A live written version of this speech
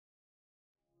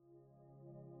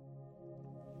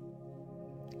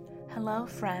Hello,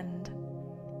 friend.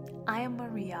 I am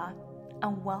Maria,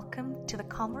 and welcome to the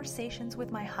Conversations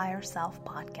with My Higher Self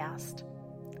podcast.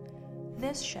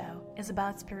 This show is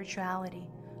about spirituality,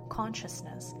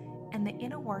 consciousness, and the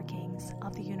inner workings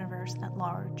of the universe at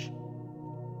large.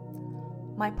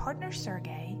 My partner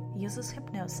Sergey uses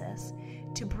hypnosis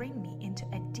to bring me into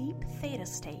a deep theta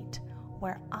state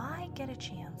where I get a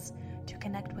chance to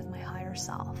connect with my higher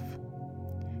self.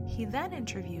 He then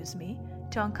interviews me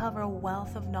to uncover a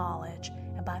wealth of knowledge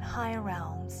about higher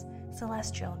realms,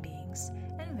 celestial beings,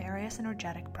 and various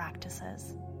energetic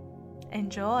practices.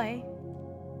 Enjoy!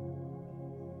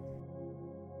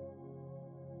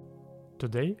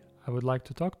 Today, I would like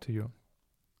to talk to you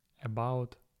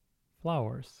about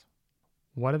flowers.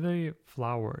 What are the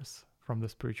flowers from the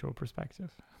spiritual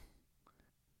perspective?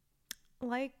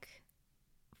 Like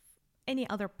any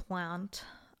other plant,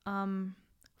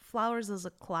 flowers as a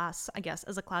class,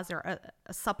 they're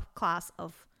a subclass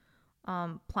of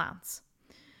plants.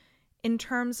 In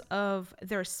terms of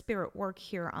their spirit work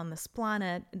here on this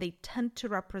planet, they tend to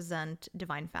represent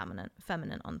divine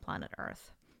feminine on planet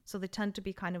Earth. So they tend to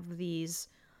be kind of these,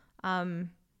 I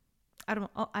don't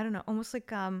know, almost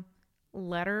like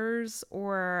letters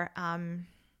or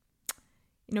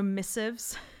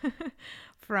missives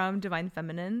from divine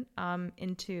feminine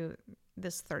into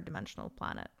this third dimensional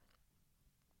planet.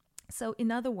 So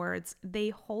in other words,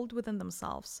 they hold within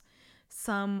themselves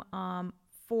some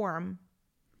form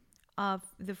of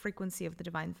the frequency of the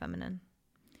divine feminine.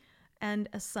 And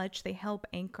as such, they help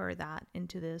anchor that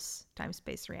into this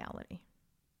time-space reality.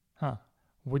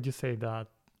 Would you say that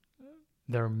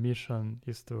their mission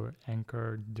is to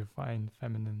anchor divine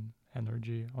feminine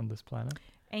energy on this planet?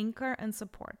 Anchor and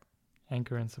support.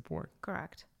 Anchor and support.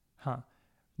 Correct.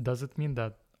 Does it mean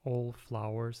that all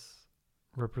flowers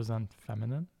represent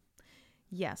feminine?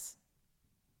 Yes.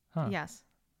 Yes.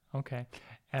 Okay.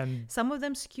 And some of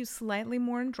them skew slightly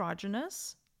more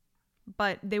androgynous,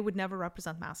 but they would never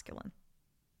represent masculine.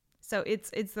 So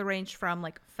it's the range from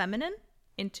like feminine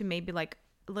into maybe like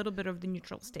a little bit of the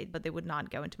neutral state, but they would not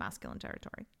go into masculine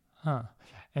territory.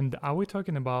 And are we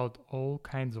talking about all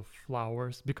kinds of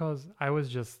flowers? Because I was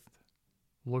just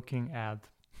looking at,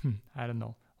 I don't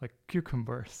know, like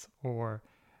cucumbers or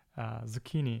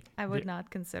zucchini. I would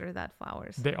not consider that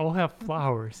flowers. They all have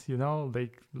flowers,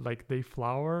 they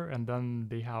flower and then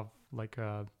they have like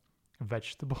a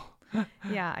vegetable.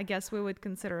 Yeah, I guess we would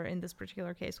consider in this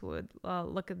particular case, we would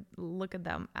look at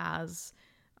them as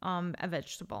a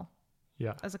vegetable.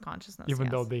 Yeah. As a consciousness. Even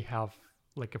though they have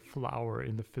like a flower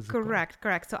in the physical.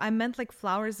 Correct. So I meant like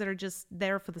flowers that are just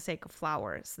there for the sake of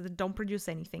flowers, that don't produce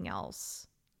anything else.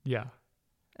 Yeah.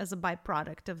 As a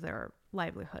byproduct of their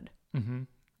livelihood. Mm-hmm.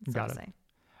 Got it.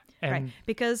 And right.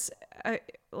 Because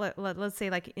let's say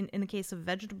like in the case of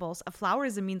vegetables, a flower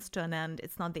is a means to an end.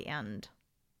 It's not the end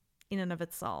in and of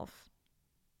itself.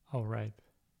 Oh, right.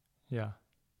 Yeah.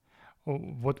 Oh,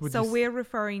 what would so we're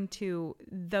referring to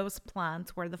those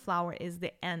plants where the flower is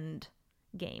the end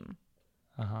game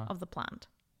of the plant.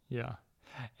 Yeah.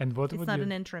 And what it's not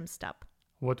an interim step.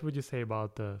 What would you say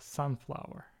about the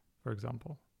sunflower, for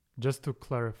example? Just to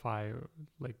clarify,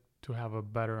 like to have a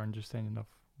better understanding of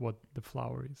what the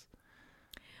flower is.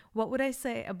 What would I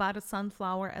say about a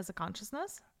sunflower as a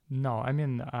consciousness? No, I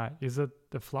mean, is it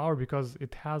the flower because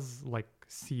it has like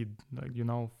seed,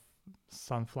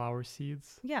 sunflower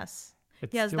seeds? Yes.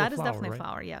 It's yes, that is definitely right? a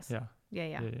flower. Yes.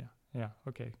 Yeah.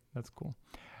 Okay, that's cool.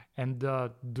 And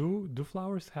do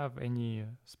flowers have any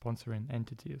sponsoring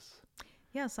entities?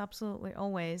 Yes, absolutely.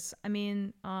 Always. I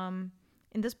mean,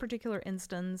 in this particular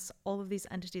instance, all of these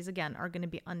entities, again, are going to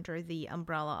be under the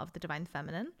umbrella of the divine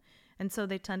feminine. And so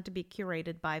they tend to be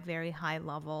curated by very high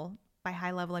level. By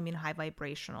high level, I mean high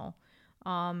vibrational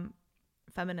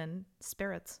feminine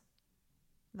spirits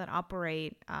that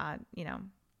operate at,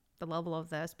 the level of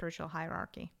the spiritual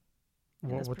hierarchy.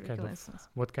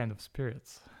 What kind of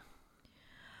spirits?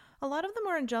 A lot of them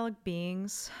are angelic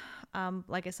beings.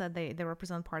 Like I said, they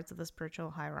represent parts of the spiritual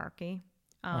hierarchy.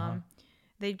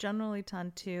 They generally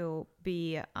tend to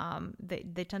be,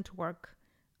 they tend to work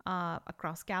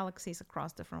across galaxies,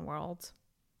 across different worlds.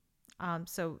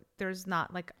 So there's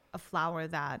not like a flower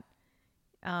that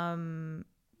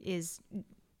is,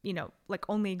 like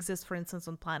only exists, for instance,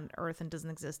 on planet Earth and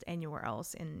doesn't exist anywhere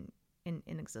else in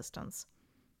existence.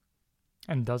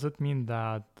 And does it mean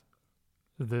that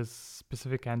this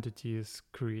specific entities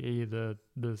created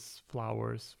these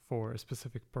flowers for a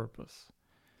specific purpose?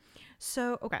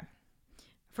 So, okay.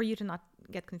 For you to not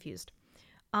get confused.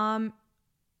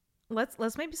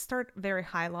 Let's maybe start very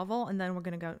high level and then we're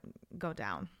going to go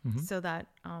down so that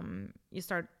you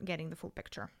start getting the full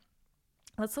picture.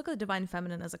 Let's look at the divine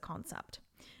feminine as a concept.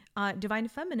 Divine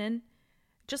feminine,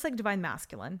 just like divine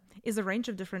masculine, is a range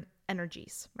of different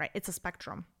energies, right? It's a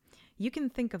spectrum. You can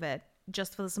think of it,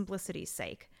 just for the simplicity's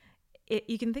sake,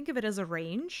 you can think of it as a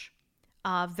range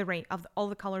of of all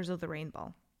the colors of the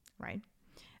rainbow, right?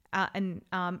 And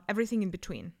everything in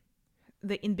between,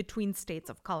 the in-between states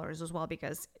of colors as well,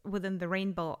 because within the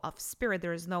rainbow of spirit,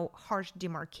 there is no harsh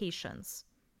demarcations.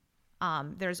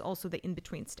 There's also the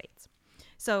in-between states.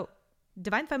 So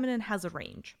divine feminine has a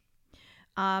range.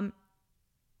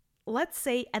 Let's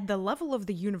say at the level of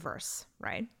the universe,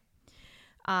 right?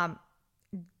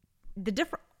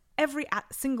 Every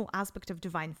single aspect of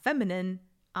divine feminine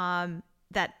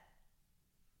that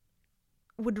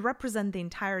would represent the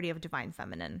entirety of divine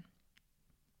feminine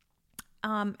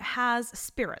has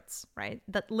spirits, right,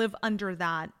 that live under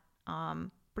that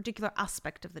particular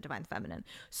aspect of the divine feminine.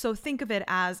 So think of it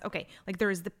as, okay, like there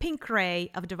is the pink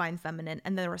ray of divine feminine,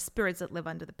 and there are spirits that live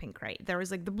under the pink ray. There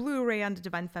is like the blue ray under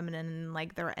divine feminine, and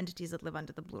like there are entities that live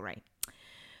under the blue ray,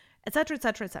 etc.,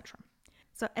 etc., etc.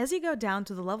 So as you go down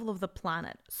to the level of the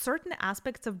planet, certain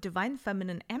aspects of divine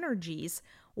feminine energies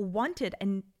wanted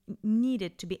and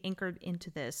needed to be anchored into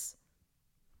this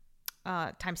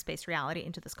time-space reality,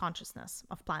 into this consciousness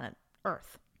of planet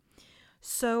Earth.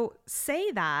 So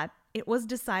say that it was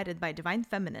decided by divine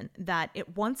feminine that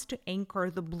it wants to anchor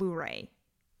the blue ray,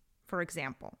 for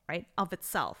example, right, of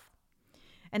itself.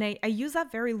 And I use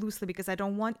that very loosely because I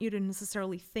don't want you to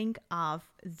necessarily think of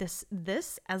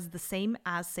this as the same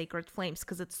as sacred flames,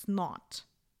 because it's not.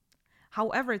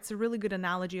 However, it's a really good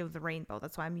analogy of the rainbow.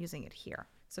 That's why I'm using it here.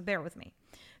 So bear with me.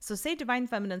 So say divine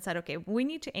feminine said, okay, we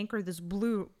need to anchor this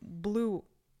blue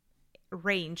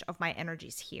range of my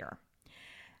energies here.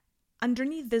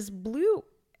 Underneath this blue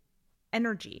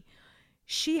energy,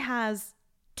 she has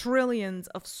trillions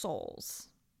of souls,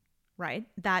 right,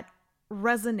 that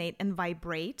resonate and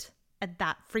vibrate at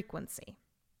that frequency.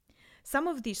 Some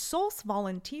of these souls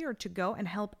volunteer to go and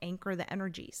help anchor the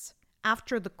energies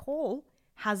after the call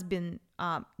has been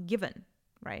given,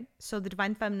 right? So the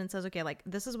divine feminine says, okay, like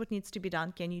this is what needs to be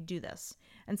done. Can you do this?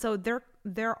 And so there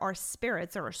are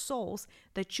spirits, there are souls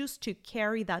that choose to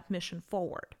carry that mission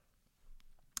forward.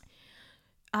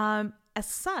 As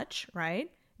such, right,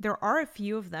 there are a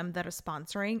few of them that are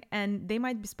sponsoring, and they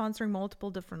might be sponsoring multiple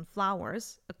different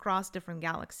flowers across different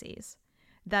galaxies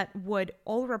that would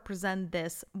all represent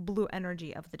this blue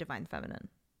energy of the divine feminine.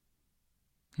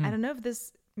 I don't know if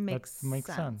this makes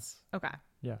sense. Okay.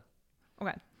 Yeah.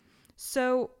 Okay.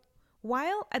 So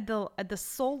while at the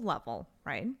soul level,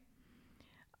 right,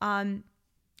 the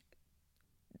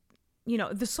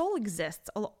soul exists.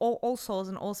 All souls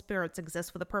and all spirits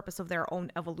exist for the purpose of their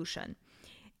own evolution.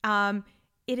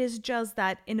 It is just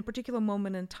that in a particular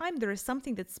moment in time, there is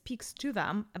something that speaks to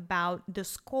them about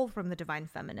this call from the divine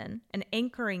feminine and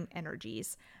anchoring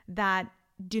energies that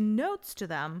denotes to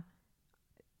them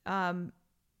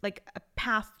like a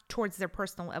path towards their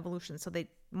personal evolution. So they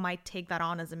might take that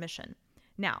on as a mission.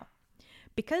 Now,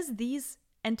 because these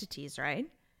entities, right,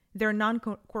 they're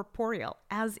non-corporeal,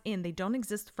 as in they don't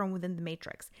exist from within the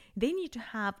matrix. They need to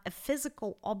have a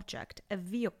physical object, a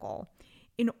vehicle,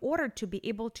 in order to be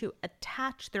able to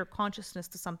attach their consciousness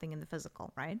to something in the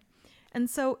physical, right? And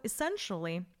so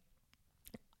essentially,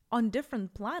 on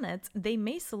different planets, they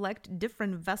may select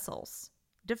different vessels,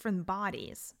 different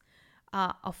bodies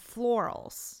of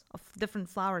florals, of different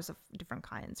flowers of different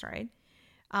kinds, right?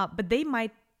 But they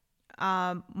might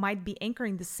be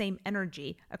anchoring the same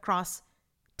energy across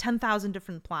 10,000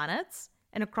 different planets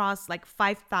and across like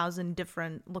 5,000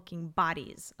 different looking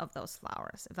bodies of those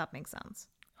flowers, if that makes sense.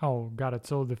 Oh, got it.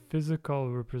 So the physical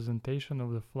representation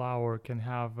of the flower can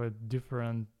have a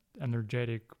different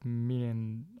energetic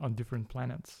meaning on different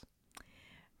planets.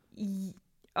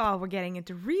 Oh, we're getting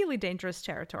into really dangerous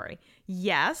territory.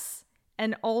 Yes.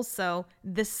 And also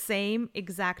the same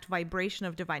exact vibration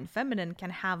of divine feminine can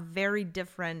have very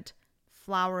different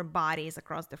flower bodies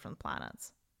across different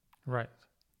planets. Right.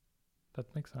 That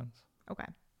makes sense. Okay.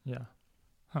 Yeah.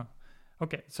 Huh.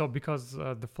 Okay. So because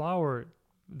the flower,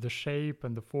 the shape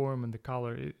and the form and the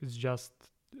color is just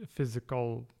a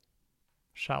physical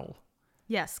shell.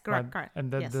 Yes, correct, right? correct. And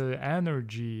that yes. the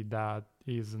energy that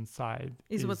is inside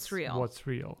is what's real. What's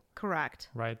real. Correct.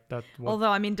 Right.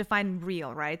 Although, I mean, define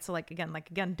real, right? So like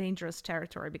again, dangerous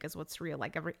territory, because what's real,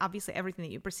 like obviously everything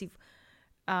that you perceive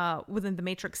within the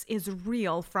matrix is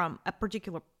real from a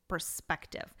particular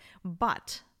perspective.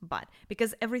 But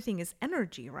because everything is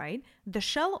energy, right? The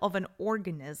shell of an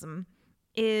organism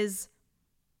is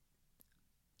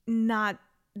not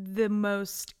the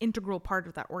most integral part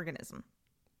of that organism.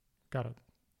 Got it.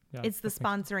 Yeah, it's the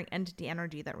sponsoring entity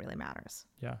energy that really matters.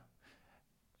 Yeah.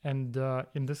 And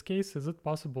in this case, is it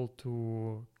possible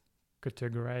to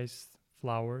categorize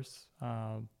flowers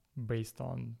based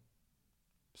on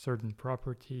certain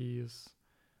properties,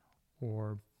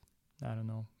 or I don't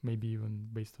know, maybe even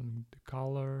based on the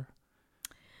color?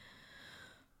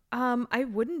 I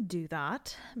wouldn't do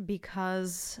that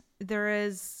because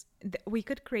we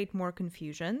could create more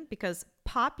confusion, because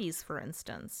poppies, for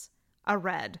instance, are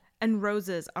red and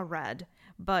roses are red,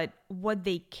 but what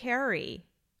they carry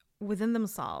within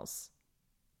themselves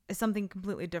is something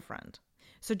completely different.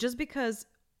 So just because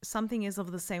something is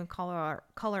of the same color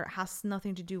has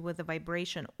nothing to do with the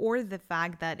vibration or the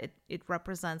fact that it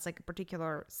represents like a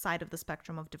particular side of the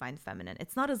spectrum of divine feminine.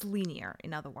 It's not as linear,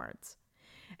 in other words.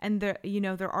 And there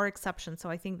are exceptions. So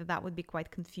I think that would be quite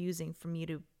confusing for me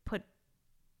to put,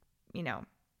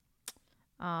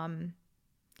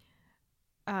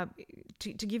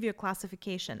 to give you a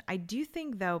classification. I do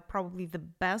think, though, probably the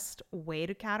best way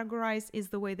to categorize is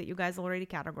the way that you guys already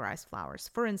categorize flowers.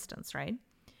 For instance, right?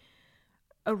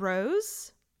 A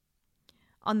rose,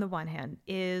 on the one hand,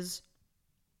 is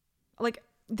like,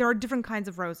 there are different kinds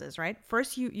of roses, right?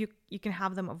 First, you can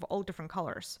have them of all different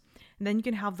colors. And then you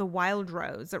can have the wild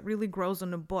rose that really grows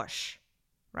on a bush,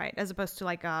 right? As opposed to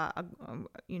like a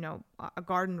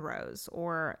garden rose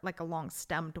or like a long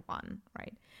stemmed one,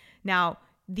 right? Now,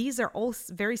 these are all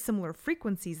very similar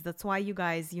frequencies. That's why you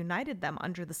guys united them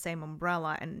under the same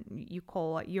umbrella, and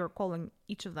you're calling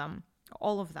each of them,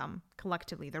 all of them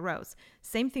collectively, the rose.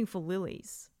 Same thing for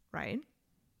lilies, right?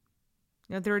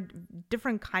 There are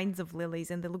different kinds of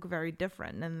lilies, and they look very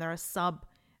different, and there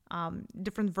are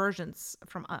different versions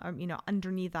from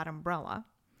underneath that umbrella,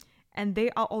 and they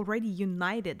are already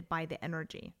united by the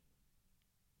energy.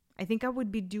 I think I would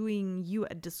be doing you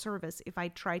a disservice if I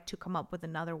tried to come up with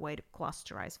another way to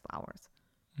clusterize flowers.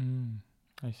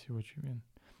 I see what you mean.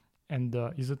 And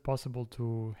is it possible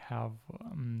to have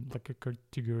like a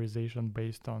categorization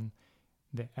based on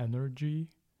the energy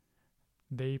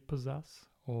they possess,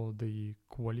 or the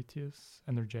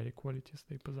energetic qualities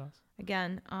they possess?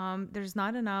 Again, there's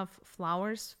not enough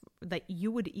flowers that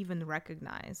you would even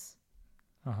recognize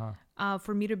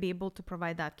for me to be able to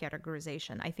provide that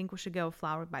categorization. I think we should go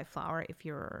flower by flower if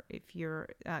you're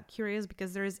curious,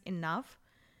 because there is enough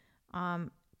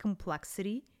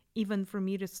complexity even for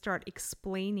me to start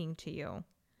explaining to you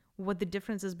what the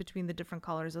difference is between the different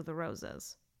colors of the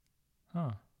roses.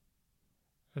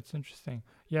 That's interesting.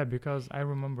 Yeah, because I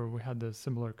remember we had a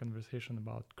similar conversation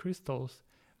about crystals,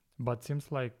 but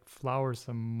seems like flowers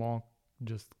are more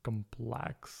just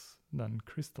complex than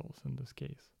crystals in this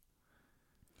case.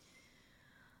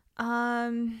 I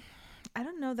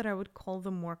don't know that I would call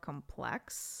them more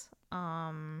complex.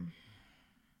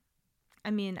 I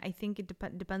mean, I think it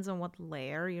depends on what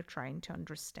layer you're trying to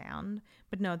understand.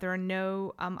 But no, there are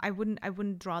no. I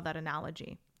wouldn't draw that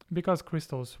analogy. Because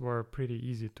crystals were pretty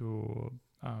easy to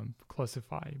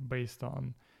classify based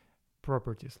on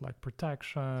properties like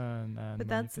protection and. But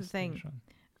that's the thing.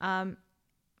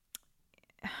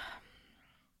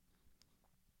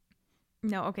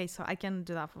 No, okay, so I can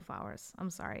do that for flowers. I'm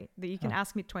sorry. You can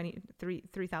ask me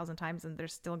 3,000 times and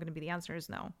there's still going to be the answer is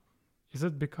no. Is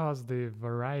it because the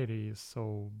variety is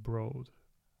so broad?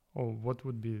 Or what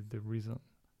would be the reason?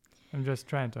 I'm just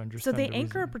trying to understand. So they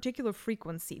anchor a particular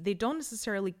frequency. They don't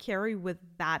necessarily carry with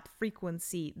that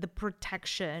frequency the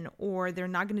protection, or they're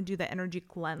not going to do the energy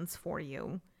cleanse for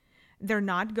you. They're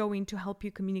not going to help you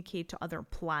communicate to other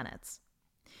planets.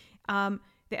 The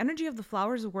energy of the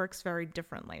flowers works very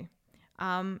differently.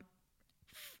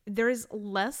 There is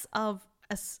less of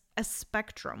a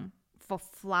spectrum for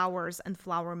flowers and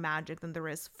flower magic than there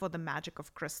is for the magic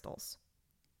of crystals.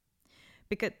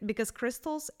 Because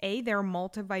crystals, they're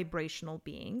multi-vibrational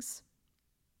beings,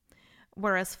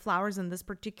 whereas flowers in this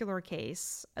particular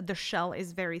case, the shell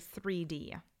is very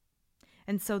 3D.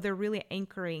 And so they're really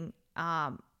anchoring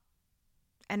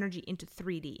energy into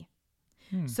 3D.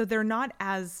 So they're not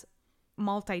as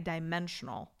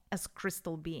multidimensional as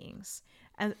crystal beings.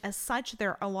 And as such,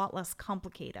 they're a lot less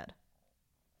complicated.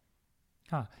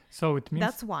 So it means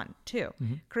that's one. Two,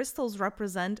 crystals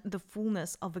represent the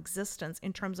fullness of existence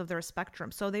in terms of their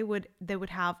spectrum. So they would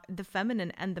have the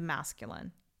feminine and the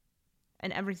masculine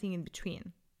and everything in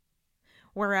between.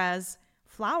 Whereas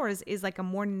flowers is like a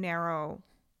more narrow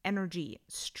energy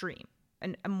stream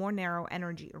and a more narrow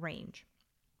energy range.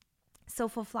 So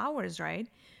for flowers, right,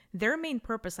 their main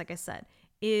purpose, like I said,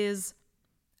 is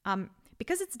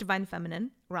because it's divine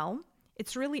feminine realm,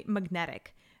 it's really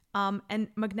magnetic. And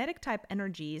magnetic type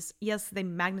energies, yes, they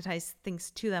magnetize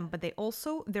things to them, but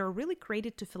they're really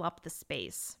created to fill up the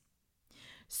space.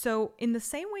 So in the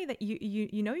same way that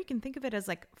you can think of it as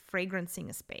like fragrancing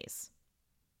a space.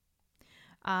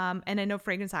 And I know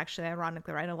fragrance, actually,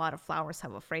 ironically, right? A lot of flowers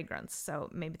have a fragrance. So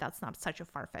maybe that's not such a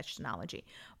far-fetched analogy.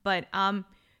 But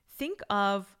think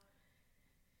of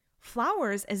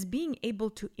flowers as being able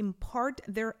to impart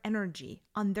their energy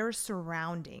on their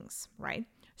surroundings, right?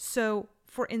 So,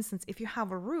 for instance, if you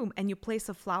have a room and you place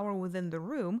a flower within the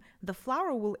room, the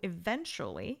flower will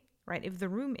eventually, right? If the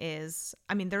room is,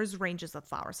 I mean, there's ranges that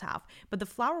flowers have, but the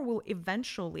flower will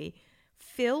eventually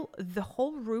fill the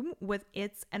whole room with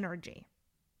its energy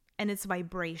and its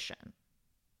vibration.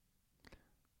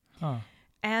 Huh.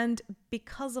 And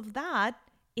because of that,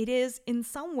 it is in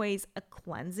some ways a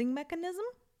cleansing mechanism,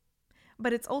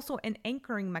 but it's also an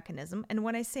anchoring mechanism. And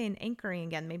when I say an anchoring,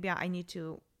 again, maybe I need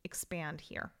to expand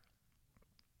here.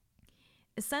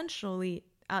 Essentially,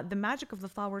 the magic of the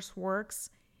flowers works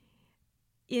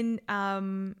in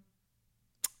a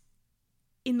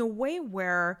way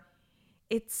where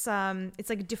it's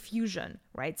like diffusion,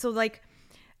 right? So like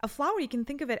a flower, you can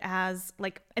think of it as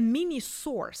like a mini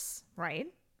source, right?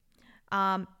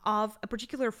 Of a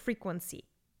particular frequency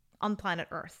on planet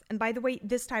Earth. And by the way,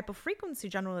 this type of frequency,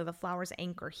 generally the flowers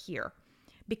anchor here.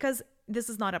 Because this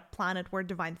is not a planet where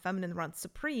divine feminine runs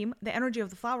supreme, the energy of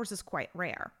the flowers is quite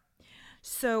rare.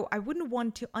 So I wouldn't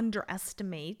want to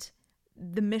underestimate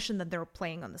the mission that they're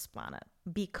playing on this planet,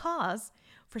 because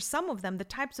for some of them, the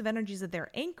types of energies that they're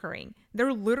anchoring,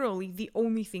 they're literally the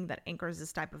only thing that anchors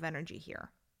this type of energy here.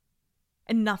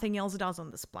 And nothing else does on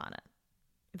this planet,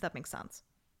 if that makes sense.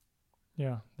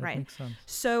 Yeah, that right? makes sense.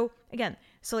 So again,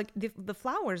 so like the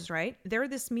flowers, right? They're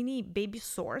this mini baby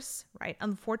source, right?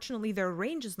 Unfortunately, their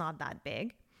range is not that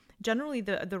big. Generally,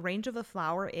 the range of the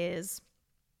flower is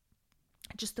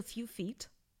just a few feet,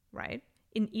 right?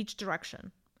 In each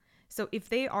direction. So if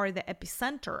they are the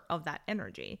epicenter of that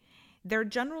energy, they're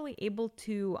generally able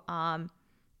to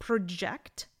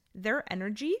project their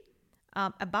energy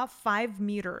about 5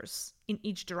 meters in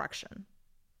each direction.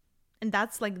 And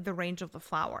that's like the range of the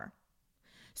flower.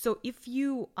 So if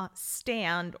you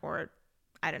stand or,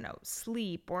 I don't know,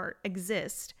 sleep or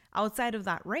exist outside of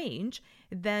that range,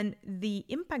 then the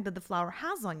impact that the flower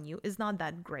has on you is not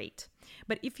that great.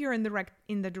 But if you're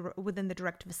within the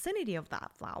direct vicinity of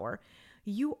that flower,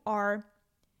 you are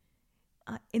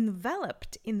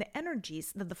enveloped in the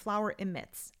energies that the flower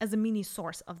emits as a mini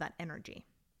source of that energy.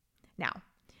 Now,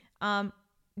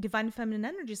 divine feminine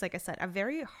energies, like I said, are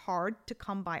very hard to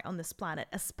come by on this planet,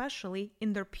 especially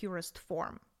in their purest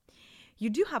form. You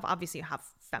do have, obviously, you have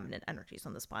feminine energies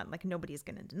on this planet. Like, nobody is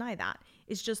going to deny that.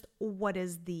 It's just, what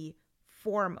is the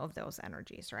form of those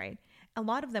energies, right? A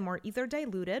lot of them are either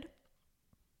diluted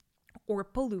or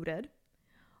polluted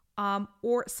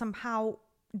or somehow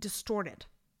distorted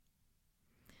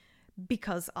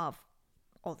because of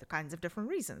all the kinds of different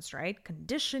reasons, right?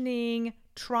 Conditioning,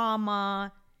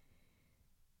 trauma,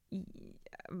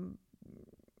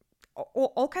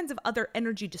 all kinds of other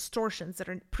energy distortions that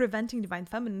are preventing divine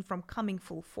feminine from coming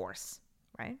full force,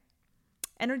 right?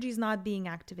 Energy is not being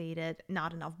activated,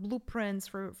 not enough blueprints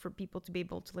for people to be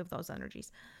able to live those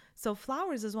energies. So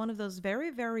flowers is one of those very,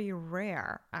 very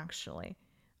rare, actually,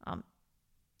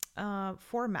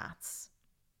 formats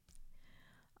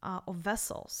of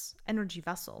vessels, energy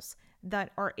vessels,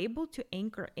 that are able to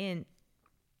anchor in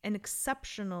an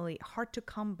exceptionally hard to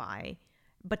come by,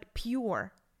 but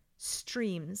pure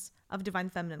streams of divine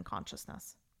feminine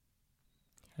consciousness.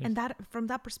 And that, from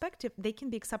that perspective, they can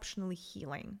be exceptionally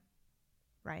healing,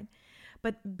 right?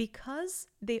 But because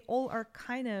they all are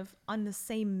kind of on the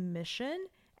same mission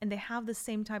and they have the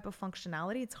same type of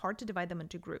functionality, it's hard to divide them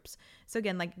into groups. So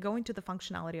again, like going to the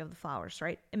functionality of the flowers,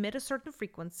 right? Emit a certain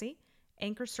frequency,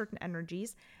 anchor certain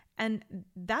energies, and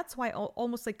that's why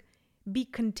almost like be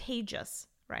contagious,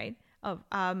 right? Of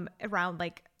around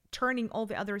like turning all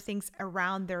the other things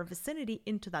around their vicinity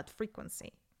into that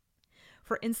frequency.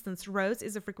 For instance, rose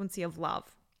is a frequency of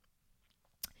love,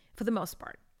 for the most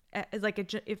part. Like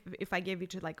if I gave you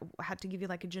to like had to give you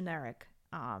like a generic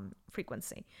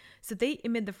frequency, so they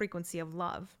emit the frequency of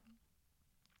love.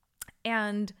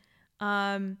 And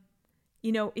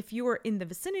you know, if you were in the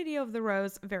vicinity of the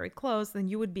rose, very close, then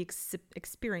you would be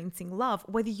experiencing love,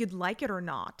 whether you'd like it or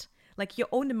not. Like your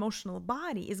own emotional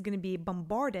body is going to be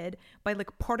bombarded by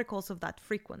like particles of that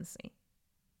frequency,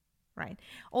 right?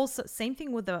 Also, same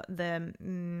thing with the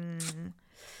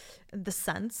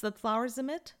scents that flowers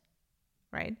emit,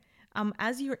 right?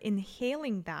 As you're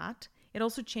inhaling that, it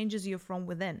also changes you from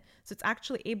within. So it's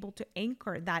actually able to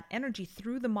anchor that energy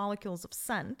through the molecules of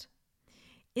scent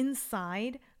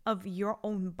inside of your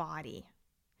own body.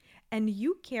 And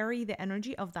you carry the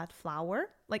energy of that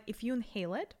flower, like if you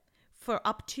inhale it, for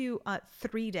up to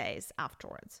 3 days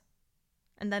afterwards.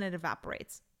 And then it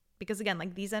evaporates. because again,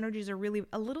 like these energies are really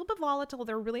a little bit volatile.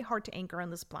 They're really hard to anchor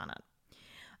on this planet.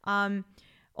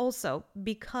 Also,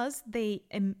 because they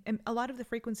a lot of the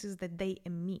frequencies that they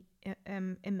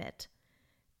emit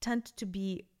tend to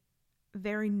be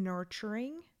very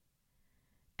nurturing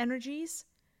energies.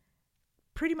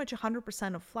 Pretty much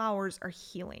 100% of flowers are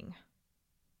healing,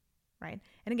 right?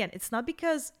 And again, it's not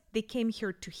because they came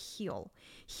here to heal.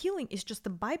 Healing is just a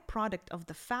byproduct of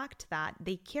the fact that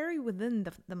they carry within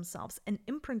themselves an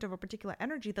imprint of a particular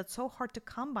energy that's so hard to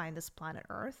come by on this planet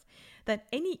Earth that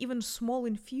any even small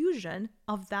infusion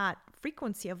of that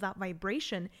frequency, of that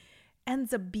vibration,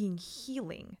 ends up being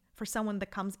healing for someone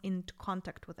that comes into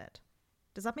contact with it.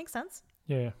 Does that make sense?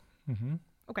 Yeah. Mm-hmm.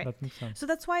 Okay. That makes sense. So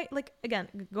that's why, like, again,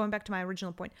 going back to my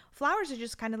original point, flowers are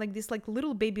just kind of like these like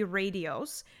little baby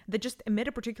radios that just emit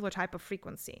a particular type of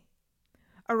frequency.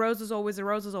 A rose is always a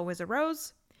rose is always a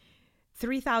rose.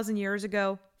 3,000 years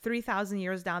ago, 3,000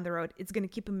 years down the road, it's going to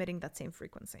keep emitting that same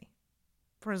frequency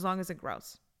for as long as it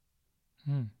grows.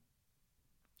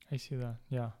 I see that.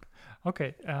 Yeah.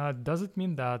 Okay. Does it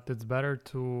mean that it's better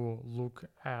to look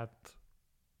at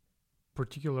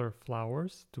particular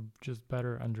flowers to just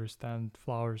better understand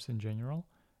flowers in general?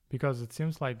 Because it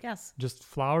seems like Yes. just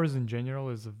flowers in general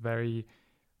is a very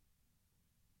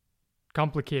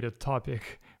complicated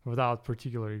topic without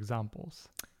particular examples.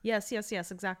 Yes,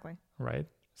 exactly. Right?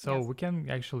 So Yes. we can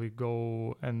actually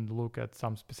go and look at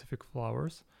some specific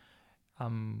flowers.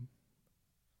 Want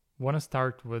to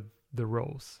start with the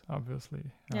rose, obviously.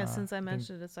 Yeah, since I think-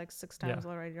 mentioned it's like 6 times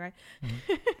already, right?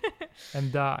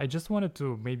 And I just wanted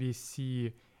to maybe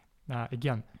see,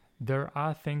 again, there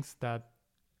are things that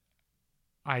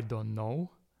I don't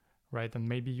know, right? And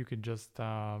maybe you could just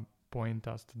point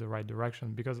us to the right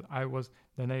direction, because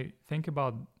then I think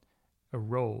about a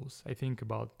rose, I think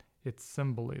about its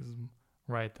symbolism,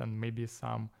 right? And maybe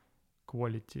some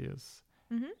qualities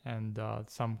and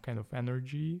some kind of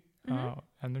energy,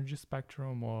 energy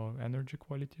spectrum or energy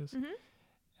qualities.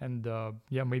 And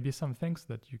maybe some things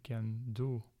that you can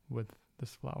do with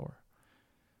this flower.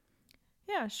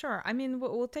 Yeah, sure. I mean,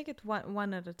 we'll take it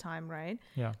one at a time, right?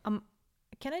 Yeah.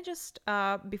 Can I just,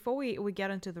 before we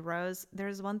get into the rose,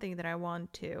 there's one thing that I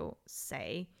want to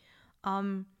say.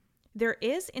 There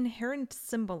is inherent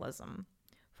symbolism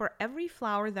for every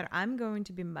flower that I'm going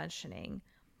to be mentioning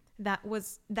that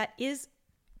is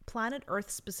planet Earth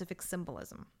specific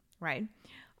symbolism, right?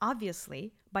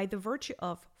 Obviously, by the virtue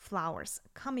of flowers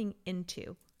coming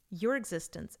into your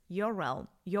existence, your realm,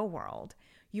 your world,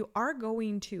 you are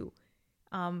going to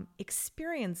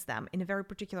experience them in a very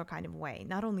particular kind of way.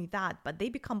 Not only that, but they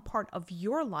become part of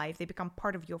your life. They become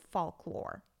part of your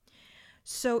folklore.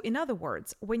 So in other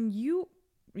words, when you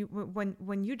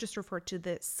just refer to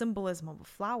the symbolism of a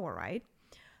flower, right?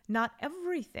 Not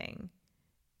everything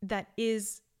that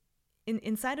is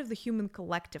inside of the human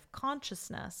collective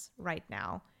consciousness right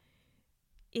now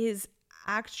is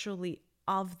actually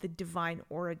of the divine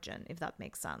origin, if that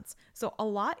makes sense. So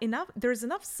there's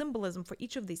enough symbolism for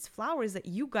each of these flowers that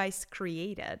you guys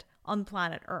created on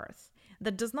planet Earth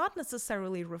that does not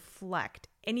necessarily reflect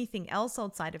anything else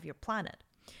outside of your planet.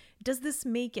 Does this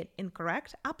make it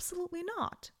incorrect? Absolutely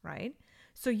not, right?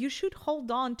 So you should hold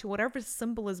on to whatever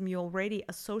symbolism you already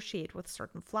associate with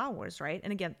certain flowers, right?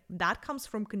 And again, that comes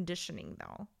from conditioning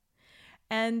though.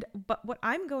 But what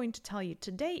I'm going to tell you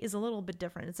today is a little bit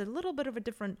different. It's a little bit of a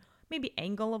different, maybe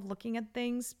angle of looking at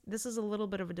things. This is a little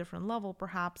bit of a different level,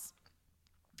 perhaps.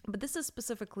 But this is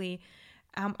specifically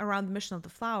around the mission of the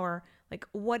flower. Like,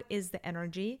 what is the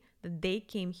energy that they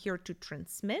came here to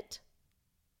transmit,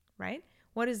 right?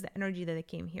 What is the energy that they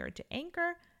came here to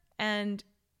anchor? And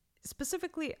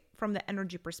specifically from the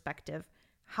energy perspective,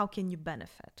 how can you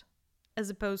benefit? As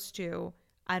opposed to,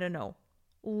 I don't know,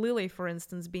 Lily, for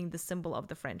instance, being the symbol of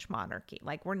the French monarchy.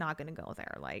 Like, we're not going to go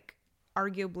there. Like,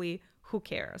 arguably, who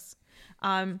cares?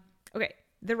 Okay,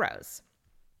 the rose.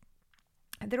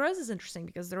 The rose is interesting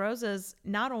because the rose is,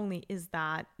 not only is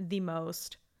that the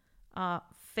most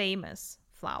famous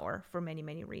flower for many,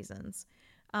 many reasons.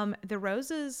 The rose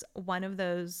is one of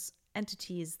those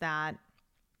entities that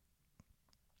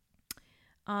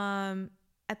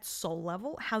at soul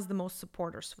level has the most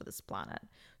supporters for this planet.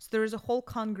 So there's a whole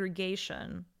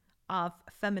congregation of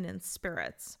feminine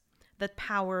spirits that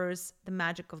powers the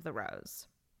magic of the rose.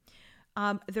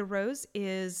 The rose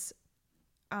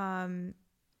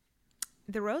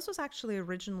was actually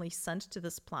originally sent to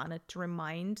this planet to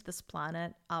remind this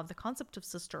planet of the concept of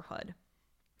sisterhood.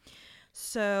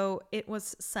 So it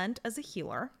was sent as a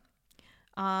healer.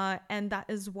 And that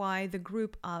is why the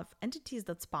group of entities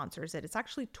that sponsors it's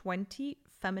actually 20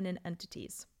 feminine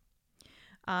entities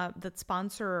that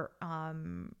sponsor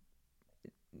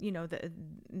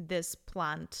this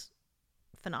plant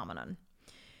phenomenon.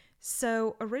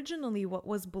 So originally what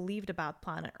was believed about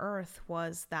planet Earth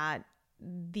was that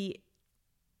the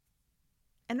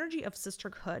energy of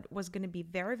sisterhood was going to be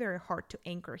very, very hard to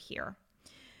anchor here.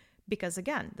 Because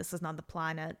again, this is not the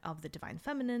planet of the divine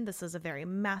feminine. This is a very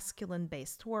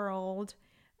masculine-based world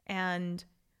and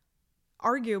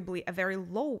arguably a very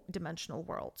low dimensional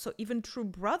world. So even true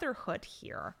brotherhood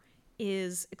here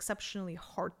is exceptionally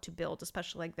hard to build,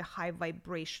 especially like the high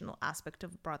vibrational aspect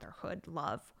of brotherhood,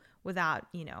 love, without,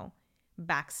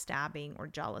 backstabbing or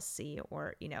jealousy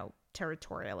or,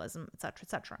 territorialism, etc.,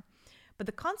 etc. But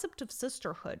the concept of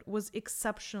sisterhood was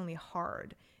exceptionally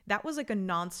hard. That was like a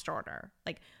non-starter.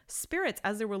 Like spirits,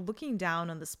 as they were looking down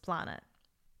on this planet,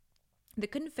 they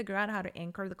couldn't figure out how to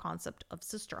anchor the concept of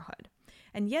sisterhood.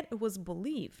 And yet it was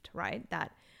believed, right,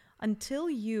 that until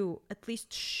you at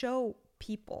least show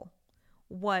people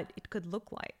what it could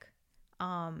look like,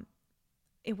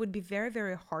 it would be very,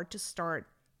 very hard to start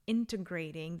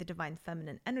integrating the divine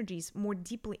feminine energies more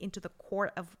deeply into the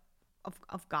core of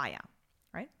Gaia,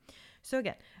 right? So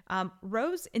again,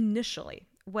 Rose initially,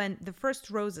 when the first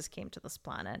roses came to this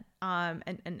planet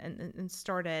and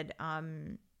started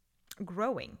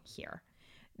growing here,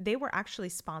 they were actually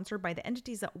sponsored by the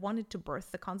entities that wanted to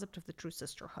birth the concept of the true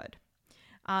sisterhood.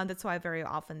 That's why very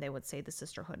often they would say the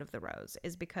sisterhood of the rose,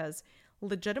 is because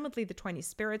legitimately the 20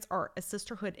 spirits are a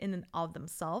sisterhood in and of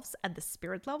themselves at the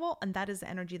spirit level, and that is the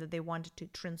energy that they wanted to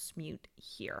transmute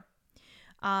here.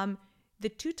 The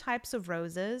two types of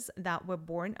roses that were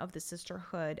born of the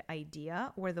sisterhood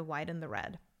idea were the white and the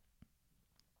red.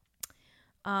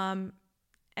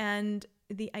 And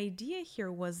the idea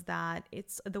here was that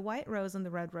it's the white rose and the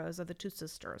red rose are the two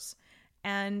sisters.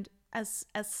 And as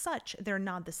such, they're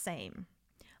not the same.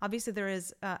 Obviously, there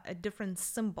is a different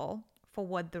symbol for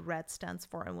what the red stands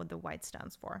for and what the white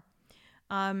stands for.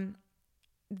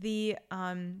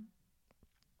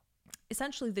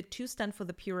 Essentially, the two stand for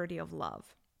the purity of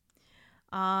love.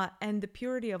 And the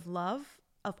purity of love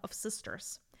of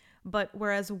sisters. But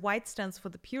whereas white stands for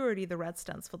the purity, the red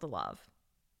stands for the love.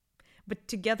 But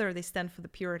together they stand for the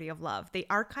purity of love. They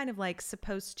are kind of like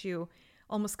supposed to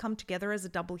almost come together as a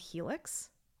double helix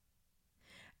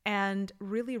and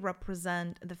really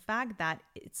represent the fact that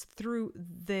it's through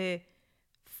the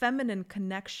feminine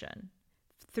connection,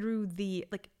 through the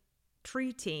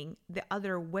treating the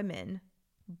other women,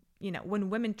 when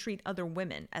women treat other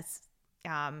women as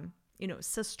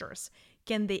sisters,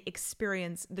 can they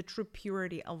experience the true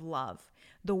purity of love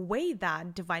the way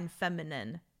that divine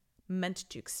feminine meant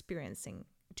to experience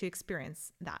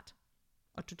that,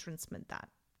 or to transmit that,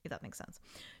 if that makes sense.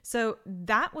 So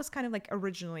that was kind of like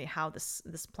originally how this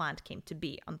plant came to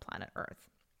be on planet Earth.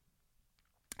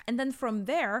 And then from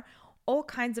there, all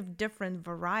kinds of different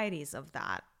varieties of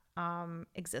that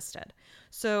existed.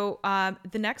 So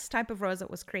the next type of rose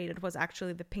that was created was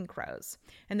actually the pink rose.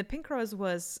 And the pink rose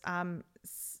was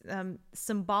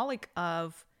symbolic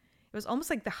of, it was almost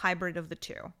like the hybrid of the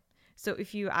two. So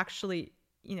if you actually,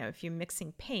 if you're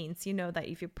mixing paints, that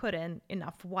if you put in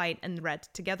enough white and red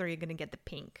together, you're going to get the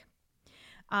pink.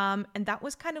 And that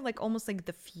was kind of like almost like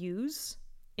the fuse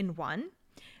in one.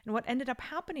 And what ended up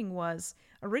happening was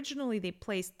originally they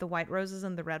placed the white roses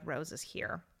and the red roses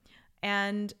here.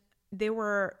 And they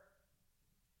were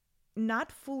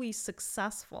not fully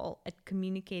successful at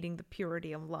communicating the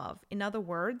purity of love. In other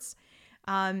words,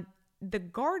 the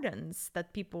gardens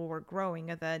that people were growing,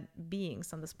 or that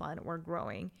beings on this planet were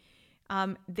growing,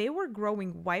 they were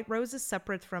growing white roses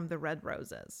separate from the red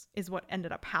roses, is what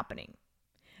ended up happening.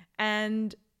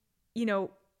 And,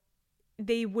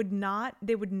 they would not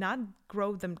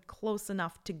grow them close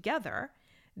enough together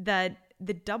that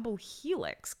the double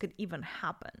helix could even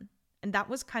happen. And that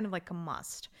was kind of like a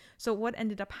must. So what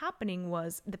ended up happening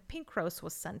was the pink rose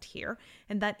was sent here,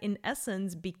 and that in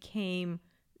essence became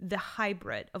the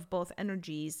hybrid of both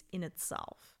energies in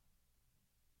itself.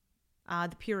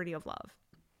 The purity of love.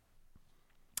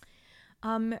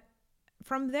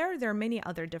 From there are many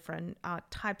other different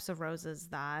types of roses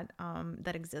that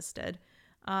existed,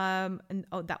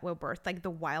 that were birthed, like the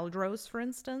wild rose, for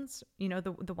instance.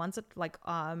 The ones that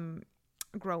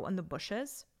grow on the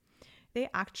bushes. They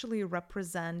actually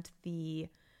represent the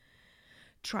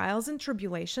trials and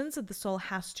tribulations that the soul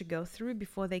has to go through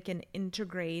before they can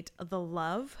integrate the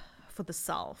love for the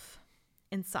self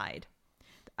inside.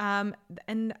 And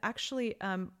actually,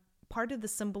 part of the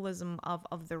symbolism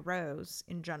of the rose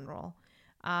in general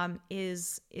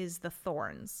is the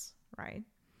thorns, right?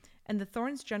 And the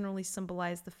thorns generally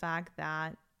symbolize the fact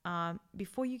that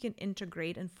before you can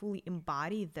integrate and fully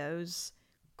embody those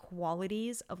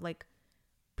qualities of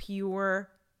pure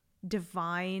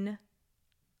divine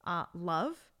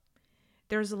love,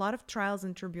 there's a lot of trials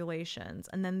and tribulations,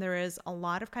 and then there is a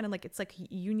lot of kind of like, it's like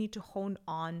you need to hone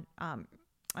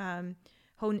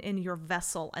in your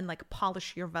vessel and like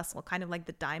polish your vessel, kind of like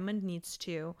the diamond needs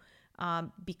to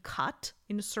be cut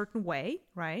in a certain way,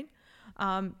 right?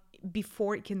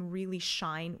 Before it can really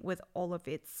shine with all of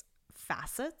its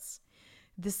facets.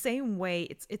 The same way,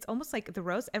 it's almost like the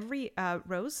rose. Every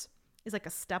rose is like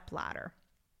a step ladder.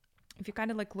 If you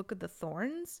kind of like look at the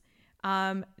thorns,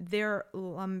 they're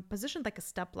positioned like a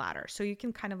step ladder. So you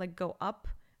can kind of like go up,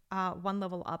 one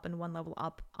level up and one level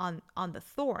up on the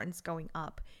thorns going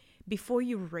up before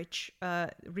you reach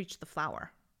the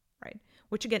flower, right?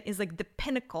 Which again is like the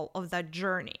pinnacle of that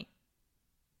journey.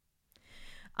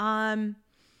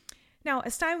 Now,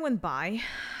 as time went by,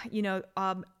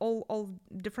 all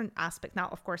different aspects. Now,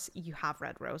 of course, you have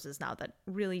red roses now that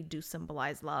really do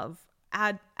symbolize love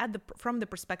from the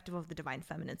perspective of the divine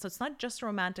feminine. So it's not just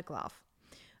romantic love.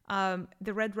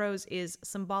 The red rose is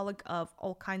symbolic of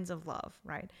all kinds of love,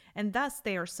 right? And thus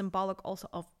they are symbolic also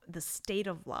of the state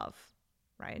of love,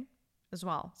 right? As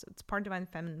well. So it's part divine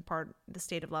feminine, part the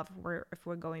state of love. If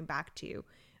we're going back to,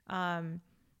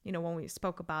 when we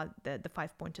spoke about the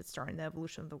five-pointed star and the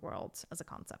evolution of the worlds as a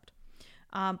concept.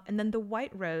 And then the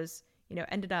white rose,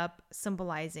 ended up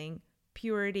symbolizing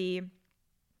purity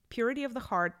of the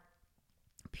heart,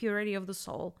 purity of the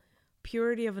soul,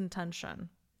 purity of intention.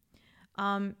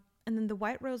 And then the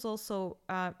white rose also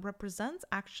represents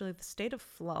actually the state of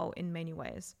flow in many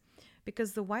ways,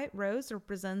 because the white rose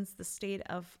represents the state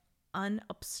of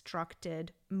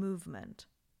unobstructed movement.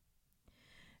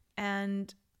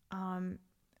 And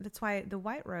that's why the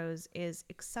white rose is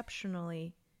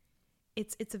exceptionally,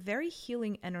 it's a very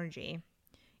healing energy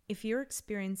if you're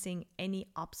experiencing any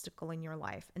obstacle in your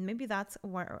life. And maybe that's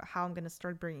how I'm going to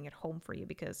start bringing it home for you,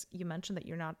 because you mentioned that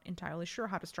you're not entirely sure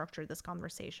how to structure this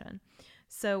conversation.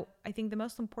 So I think the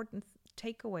most important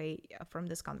takeaway from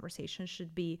this conversation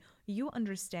should be you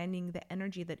understanding the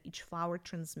energy that each flower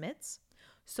transmits,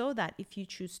 so that if you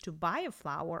choose to buy a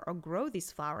flower or grow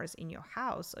these flowers in your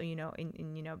house or,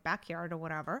 in backyard or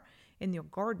whatever, in your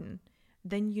garden,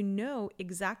 then you know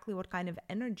exactly what kind of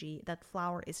energy that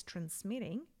flower is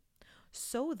transmitting,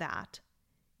 so that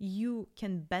you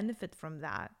can benefit from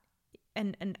that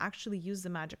and actually use the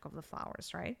magic of the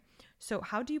flowers, right? So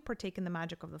how do you partake in the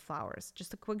magic of the flowers?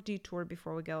 Just a quick detour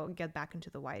before we get back into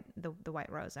the white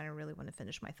rose. And I really want to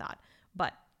finish my thought.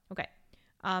 But okay,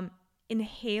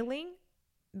 inhaling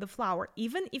the flower,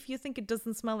 even if you think it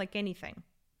doesn't smell like anything.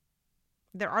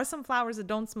 There are some flowers that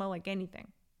don't smell like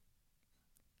anything.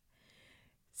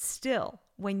 Still,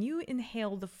 when you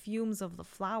inhale the fumes of the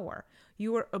flower,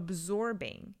 you are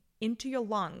absorbing into your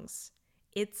lungs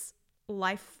its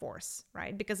life force,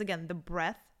 right? Because again, the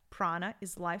breath, prana,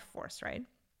 is life force, right?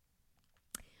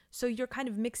 So you're kind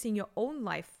of mixing your own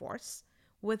life force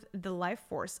with the life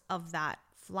force of that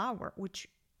flower, which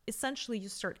essentially you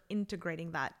start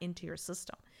integrating that into your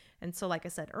system. And so, like I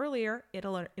said earlier,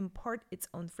 it'll impart its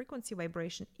own frequency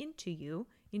vibration into you,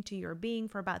 into your being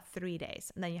for about 3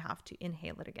 days. And then you have to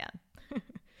inhale it again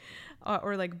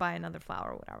or like buy another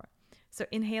flower or whatever. So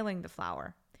inhaling the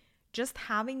flower, just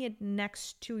having it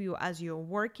next to you as you're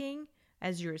working,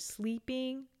 as you're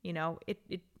sleeping,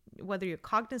 whether you're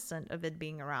cognizant of it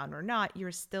being around or not,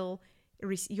 you're still,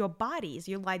 your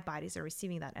light bodies are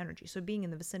receiving that energy. So being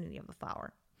in the vicinity of the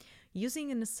flower,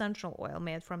 using an essential oil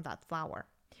made from that flower.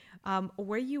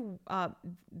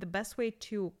 The best way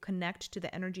to connect to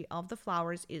the energy of the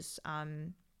flowers is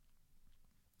 4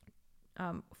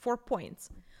 points: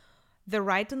 the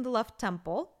right and the left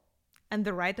temple, and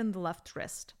the right and the left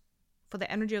wrist, for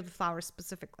the energy of the flower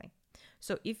specifically.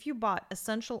 So if you bought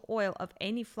essential oil of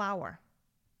any flower,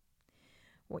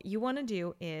 what you want to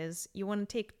do is you want to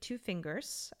take 2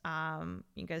 fingers.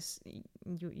 You guys,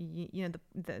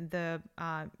 the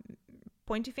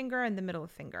pointy finger and the middle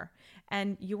finger,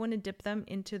 and you want to dip them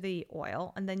into the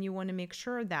oil, and then you want to make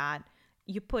sure that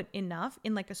you put enough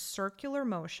in like a circular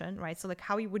motion, right? So like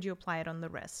how would you apply it on the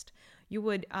wrist? You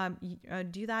would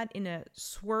do that in a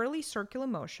swirly circular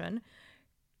motion,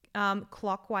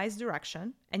 clockwise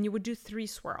direction, and you would do 3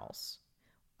 swirls.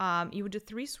 You would do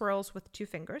 3 swirls with 2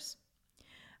 fingers.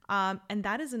 And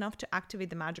that is enough to activate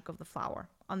the magic of the flower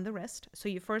on the wrist. So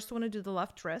you first want to do the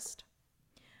left wrist,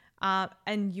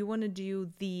 and you want to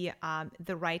do the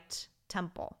right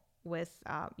temple with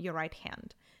your right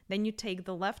hand. Then you take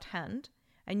the left hand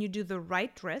and you do the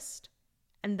right wrist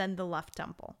and then the left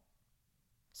temple.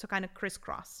 So kind of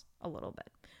crisscross a little bit.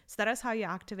 So that is how you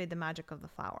activate the magic of the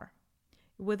flower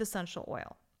with essential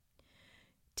oil.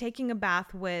 Taking a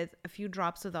bath with a few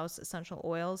drops of those essential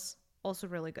oils, also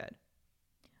really good.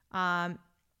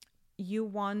 you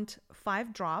want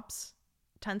 5 drops,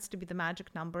 tends to be the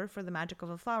magic number for the magic of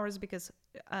the flowers, because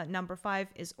number 5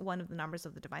 is one of the numbers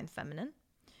of the divine feminine.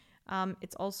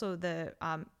 It's also the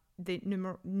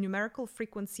numerical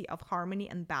frequency of harmony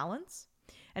and balance.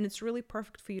 And it's really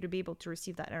perfect for you to be able to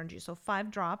receive that energy. So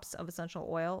 5 drops of essential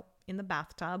oil in the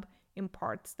bathtub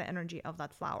imparts the energy of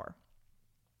that flower.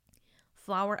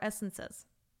 Flower essences.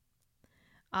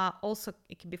 Also,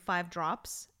 it can be 5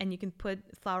 drops, and you can put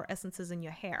flower essences in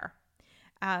your hair.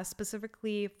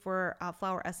 Specifically for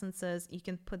flower essences, you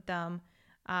can put them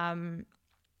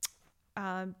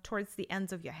towards the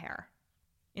ends of your hair,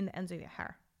 in the ends of your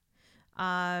hair,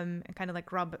 and kind of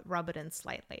like rub it in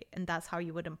slightly. And that's how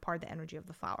you would impart the energy of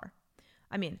the flower.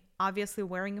 I mean, obviously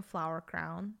wearing a flower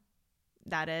crown,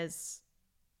 that is,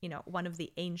 one of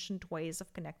the ancient ways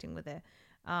of connecting with the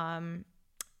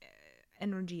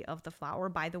energy of the flower.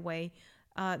 By the way,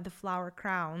 the flower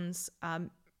crowns,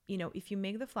 if you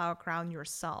make the flower crown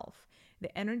yourself,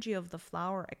 the energy of the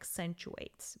flower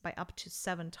accentuates by up to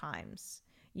 7 times.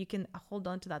 You can hold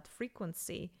on to that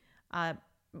frequency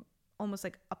almost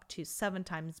like up to 7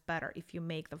 times better if you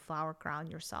make the flower crown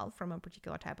yourself from a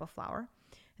particular type of flower.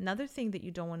 Another thing that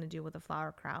you don't want to do with a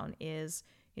flower crown is,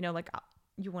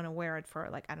 you want to wear it for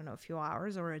a few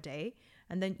hours or a day,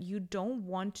 and then you don't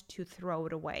want to throw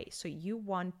it away. So you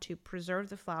want to preserve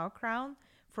the flower crown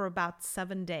for about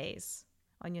 7 days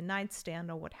on your nightstand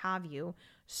or what have you,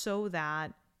 so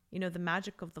that, the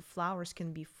magic of the flowers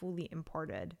can be fully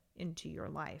imparted into your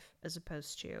life, as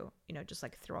opposed to, just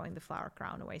like throwing the flower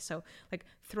crown away. So like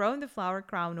throwing the flower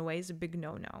crown away is a big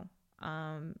no-no,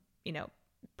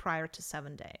 prior to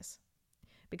 7 days,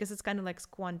 because it's kind of like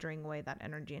squandering away that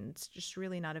energy, and it's just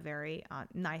really not a very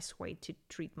nice way to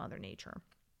treat Mother Nature.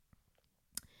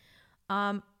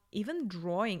 Even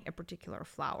drawing a particular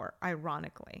flower,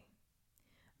 ironically,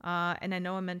 and I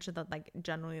know I mentioned that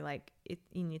generally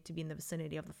you need to be in the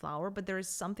vicinity of the flower, but there is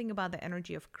something about the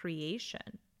energy of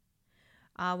creation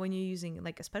when you're using,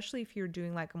 especially if you're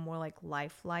doing a more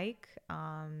lifelike,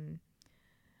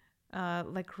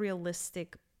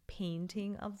 realistic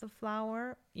painting of the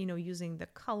flower, using the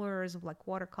colors of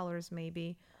watercolors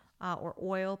maybe, or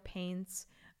oil paints,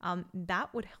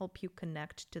 that would help you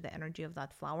connect to the energy of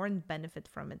that flower and benefit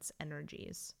from its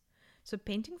energies. So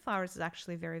painting flowers is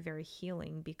actually very, very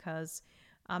healing, because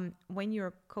when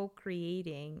you're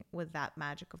co-creating with that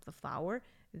magic of the flower,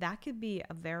 that could be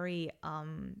a very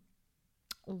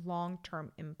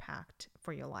long-term impact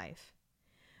for your life.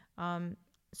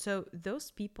 So those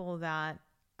people that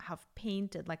have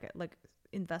painted,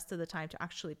 invested the time to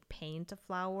actually paint a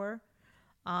flower,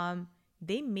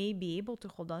 they may be able to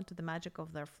hold on to the magic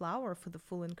of their flower for the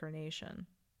full incarnation.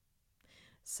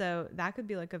 So that could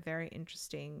be a very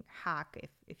interesting hack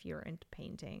if you're into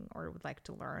painting or would like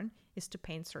to learn, is to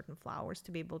paint certain flowers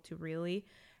to be able to really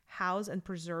house and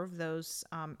preserve those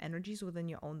energies within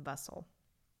your own vessel.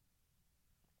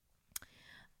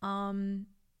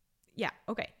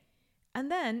 Okay. And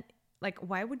then,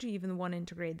 why would you even want to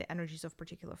integrate the energies of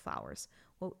particular flowers?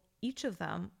 Well, each of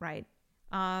them, right?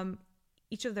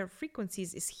 Each of their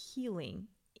frequencies is healing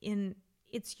in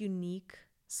its unique,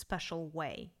 special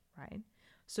way, right?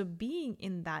 So being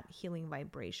in that healing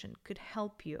vibration could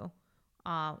help you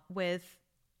with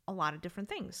a lot of different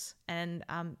things. And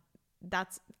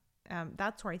that's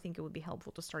where I think it would be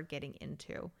helpful to start getting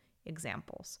into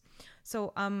examples.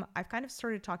 So I've kind of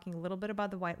started talking a little bit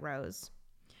about the white rose.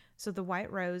 So the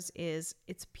white rose is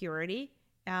its purity,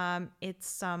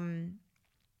 its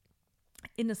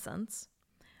innocence.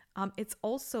 It's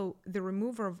also the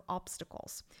remover of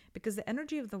obstacles, because the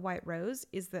energy of the white rose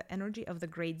is the energy of the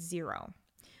great zero.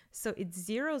 So it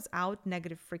zeroes out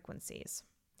negative frequencies.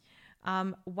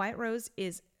 White rose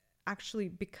is actually,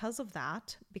 because it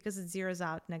zeroes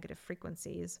out negative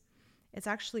frequencies, it's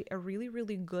actually a really,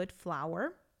 really good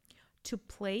flower to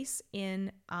place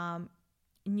in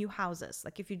new houses.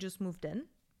 If you just moved in,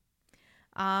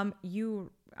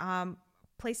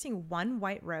 placing 1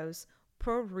 white rose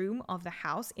per room of the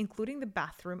house, including the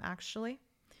bathroom actually,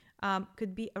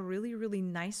 could be a really, really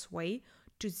nice way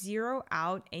to zero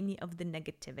out any of the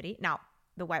negativity. Now,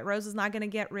 the white rose is not going to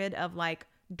get rid of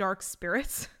dark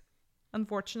spirits,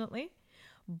 unfortunately,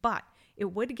 but it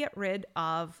would get rid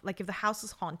of, if the house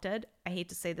is haunted, I hate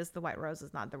to say this, the white rose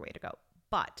is not the way to go.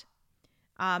 But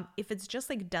if it's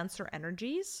just denser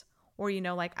energies, or,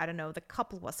 I don't know, the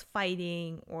couple was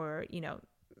fighting, or,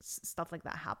 stuff like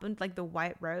that happened, the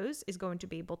white rose is going to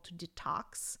be able to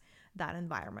detox that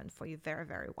environment for you very,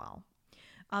 very well.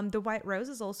 The white rose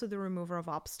is also the remover of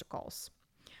obstacles.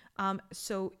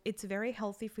 So it's very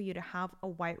healthy for you to have a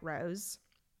white rose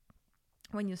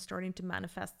when you're starting to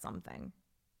manifest something.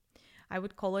 I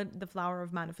would call it the flower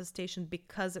of manifestation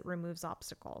because it removes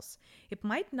obstacles. It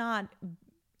might not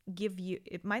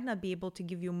be able to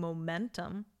give you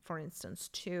momentum, for instance,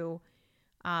 to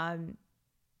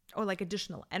or like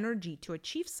additional energy to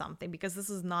achieve something, because this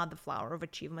is not the flower of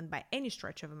achievement by any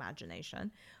stretch of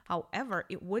imagination. However,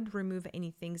 it would remove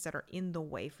any things that are in the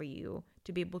way for you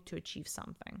to be able to achieve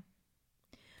something.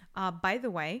 By the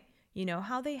way, you know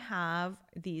how they have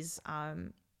these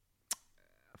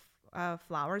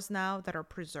flowers now that are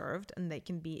preserved and they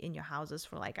can be in your houses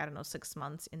for like, I don't know, 6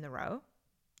 months in a row?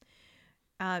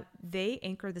 They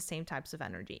anchor the same types of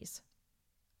energies,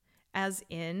 as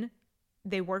in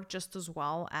they work just as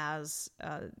well as,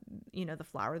 the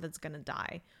flower that's going to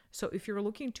die. So if you're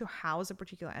looking to house a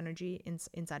particular energy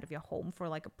inside of your home for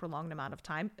like a prolonged amount of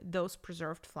time, those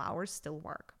preserved flowers still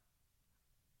work.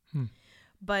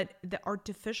 But the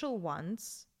artificial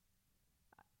ones,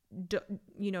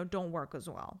 don't work as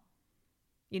well.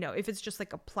 If it's just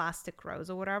like a plastic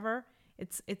rose or whatever,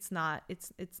 it's not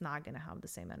going to have the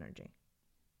same energy.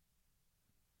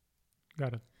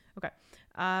 Got it. Okay.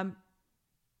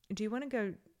 Do you want to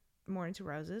go more into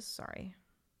roses? Sorry.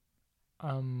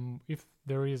 If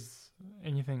there is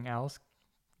anything else,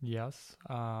 yes.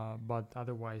 But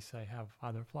otherwise, I have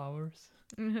other flowers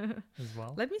as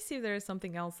well. Let me see if there is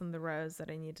something else in the rose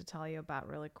that I need to tell you about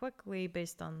really quickly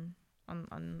based on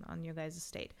your guys'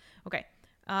 state. Okay.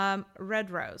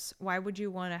 Red rose. Why would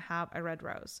you want to have a red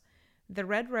rose? The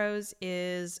red rose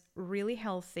is really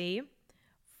healthy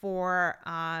for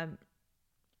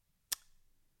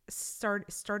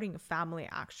starting a family,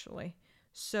 actually.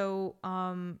 So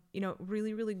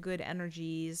really, really good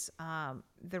energies.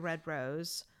 The red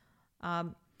rose,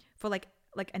 for like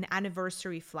an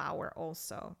anniversary flower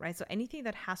also, right? So anything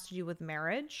that has to do with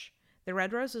marriage, the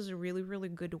red rose is a really, really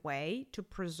good way to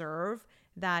preserve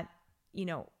that,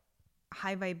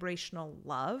 high vibrational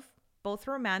love, both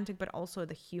romantic but also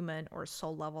the human or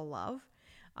soul level love,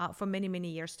 for many, many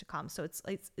years to come. So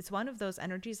it's one of those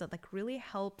energies that like really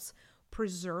helps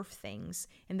preserve things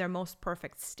in their most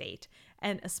perfect state,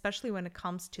 and especially when it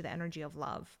comes to the energy of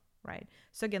love, right?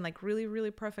 So again, like really,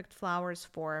 really perfect flowers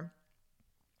for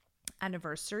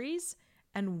anniversaries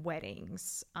and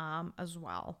weddings as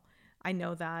well. I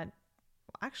know that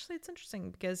actually it's interesting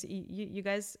because you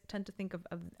guys tend to think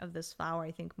of this flower,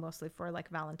 I think mostly for like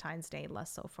Valentine's Day,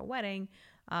 less so for wedding.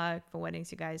 For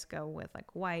weddings, you guys go with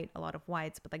like white, a lot of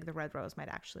whites, but like the red rose might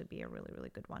actually be a really, really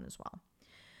good one as well.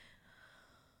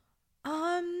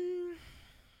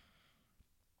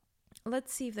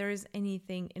 Let's see if there is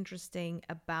anything interesting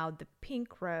about the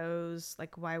pink rose.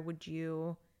 Like, why would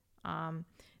you?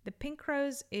 The pink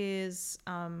rose is,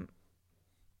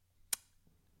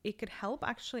 it could help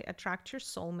actually attract your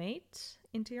soulmate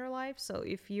into your life. So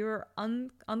if you're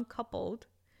uncoupled,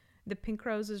 the pink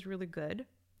rose is really good.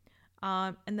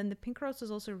 And then the pink rose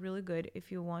is also really good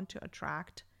if you want to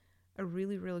attract a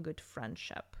really, really good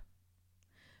friendship.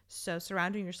 So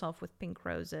surrounding yourself with pink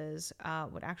roses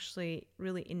would actually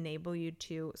really enable you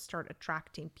to start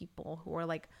attracting people who are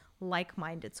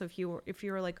like-minded. So if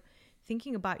you're like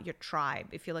thinking about your tribe,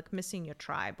 if you're like missing your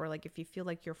tribe, or like if you feel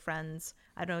like your friends,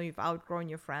 I don't know, you've outgrown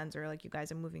your friends, or like you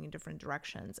guys are moving in different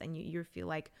directions, and you feel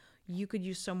like you could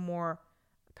use some more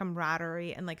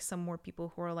camaraderie and like some more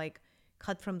people who are like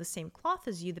cut from the same cloth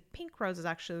as you, the pink rose is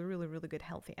actually a really, really good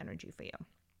healthy energy for you.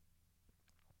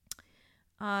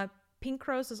 Pink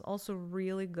rose is also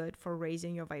really good for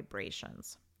raising your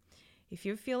vibrations. If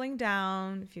you're feeling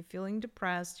down, if you're feeling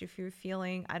depressed, if you're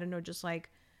feeling, I don't know, just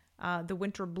like the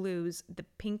winter blues, the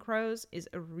pink rose is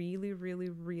a really, really,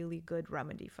 really good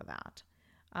remedy for that,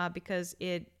 because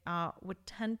it would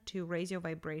tend to raise your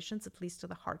vibrations at least to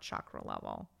the heart chakra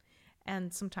level,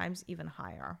 and sometimes even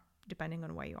higher, depending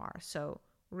on where you are. So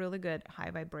really good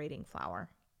high vibrating flower.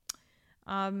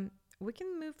 We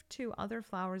can move to other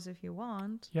flowers if you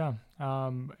want. Yeah.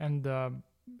 And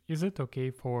is it okay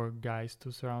for guys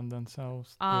to surround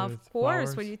themselves with Of course.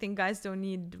 flowers? What do you think? Guys don't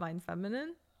need divine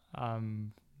feminine?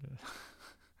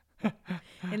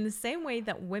 In the same way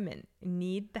that women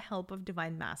need the help of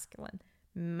divine masculine,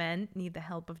 men need the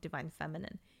help of divine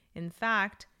feminine. In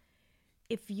fact,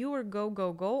 if you are go,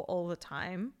 go, go all the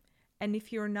time, and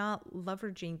if you're not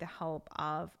leveraging the help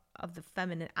of the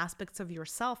feminine aspects of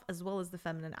yourself as well as the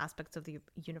feminine aspects of the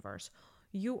universe,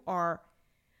 you are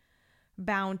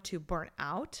bound to burn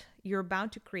out. You're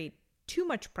bound to create too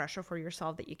much pressure for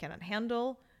yourself that you cannot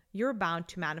handle. You're bound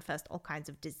to manifest all kinds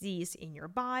of disease in your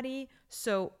body.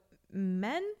 So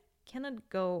men cannot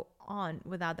go on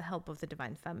without the help of the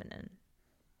divine feminine.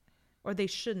 Or they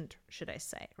shouldn't, should I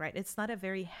say, right? It's not a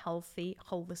very healthy,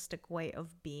 holistic way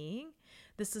of being.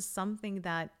 This is something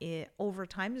that over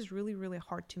time is really, really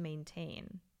hard to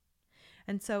maintain.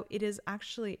 And so it is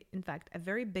actually, in fact, a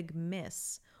very big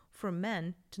miss for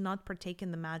men to not partake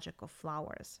in the magic of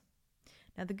flowers.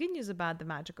 Now, the good news about the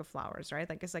magic of flowers, right?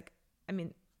 Like, it's like, I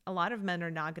mean, a lot of men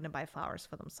are not going to buy flowers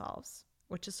for themselves,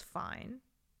 which is fine.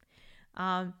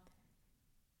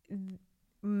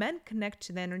 Men connect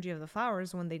to the energy of the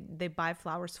flowers when they buy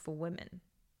flowers for women,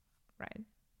 right?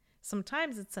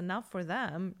 Sometimes it's enough for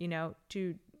them,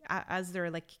 to, as they're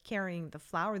like carrying the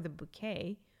flower, the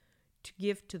bouquet, to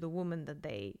give to the woman that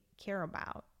they care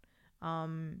about.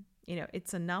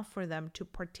 It's enough for them to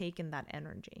partake in that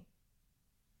energy.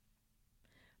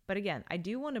 But again, I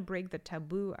do want to break the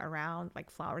taboo around like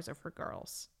flowers are for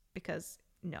girls, because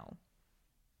no.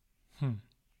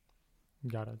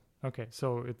 Got it. Okay,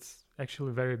 so it's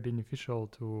actually very beneficial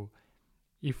to,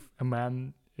 if a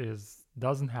man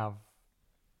doesn't have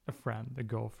a friend, a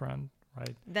girlfriend,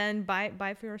 right? Then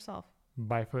buy for yourself.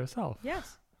 Buy for yourself.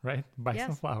 Yes. Right? Buy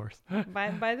some flowers.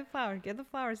 buy the flowers. Get the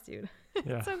flowers, dude.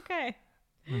 It's okay.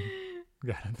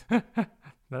 Got it.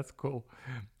 That's cool.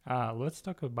 Let's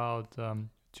talk about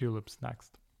tulips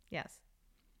next. Yes.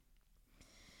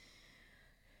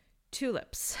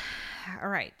 Tulips. All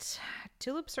right.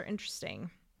 Tulips are interesting.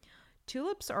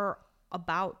 Tulips are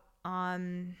about I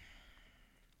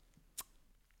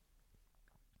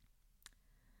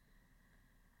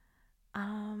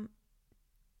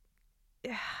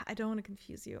don't want to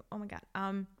confuse you. Oh my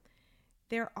God.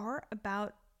 There are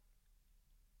about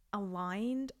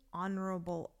aligned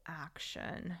honorable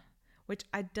action, which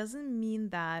doesn't mean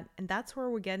that, and that's where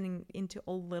we're getting into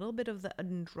a little bit of the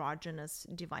androgynous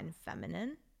divine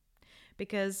feminine,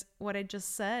 because what I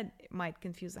just said might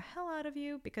confuse the hell out of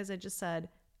you, because I just said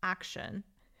action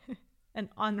and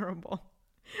honorable,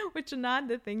 which are not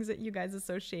the things that you guys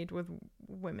associate with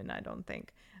women, I don't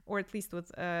think, or at least with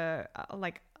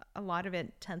like a lot of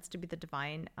it tends to be the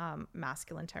divine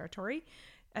masculine territory.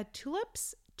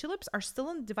 Tulips are still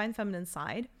on the divine feminine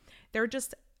side. They're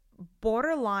just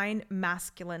borderline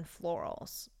masculine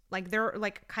florals. Like they're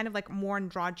like kind of like more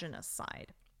androgynous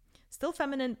side. Still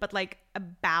feminine, but like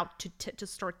about to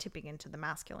start tipping into the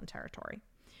masculine territory.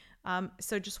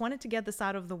 So just wanted to get this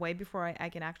out of the way before I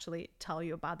can actually tell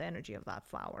you about the energy of that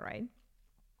flower, right?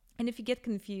 And if you get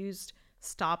confused,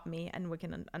 stop me and we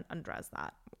can address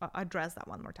that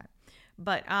one more time.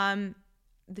 But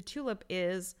the tulip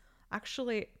is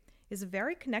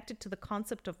very connected to the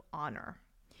concept of honor,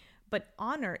 but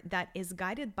honor that is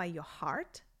guided by your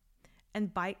heart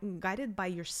and guided by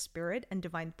your spirit and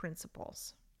divine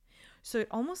principles. So it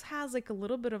almost has like a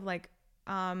little bit of like,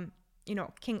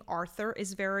 King Arthur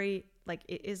is very like,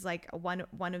 it is like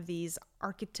one of these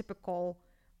archetypical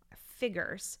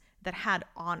figures that had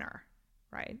honor,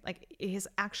 right? Like his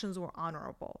actions were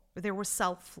honorable. They were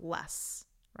selfless,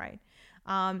 right?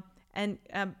 And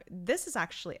this is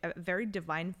actually a very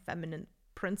divine feminine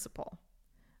principle,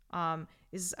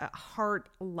 is a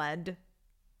heart-led,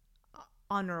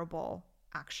 honorable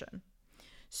action.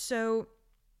 So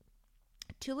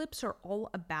tulips are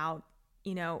all about,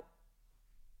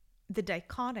 the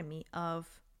dichotomy of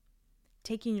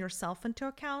taking yourself into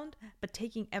account, but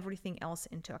taking everything else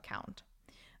into account.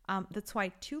 That's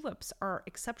why tulips are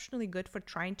exceptionally good for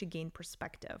trying to gain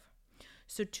perspective.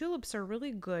 So tulips are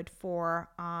really good for,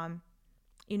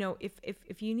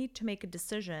 if you need to make a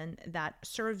decision that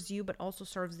serves you but also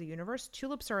serves the universe,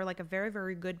 tulips are like a very,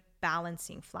 very good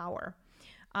balancing flower.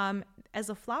 As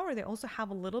a flower, they also have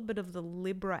a little bit of the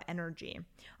Libra energy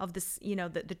of this,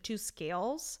 the two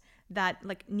scales that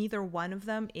like neither one of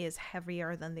them is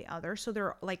heavier than the other. So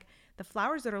they're like the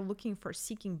flowers that are looking for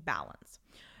seeking balance.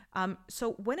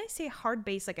 So when I say hard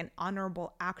base, like an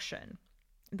honorable action,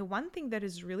 the one thing that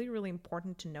is really, really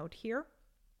important to note here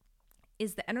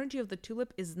is the energy of the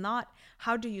tulip is not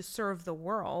how do you serve the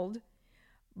world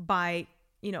by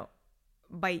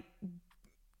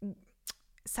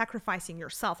sacrificing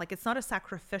yourself. Like it's not a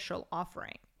sacrificial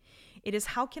offering. It is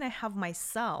how can I have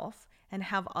myself and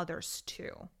have others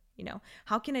too?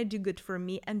 How can I do good for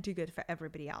me and do good for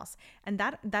everybody else? And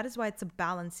that is why it's a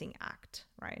balancing act,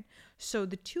 right? So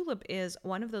the tulip is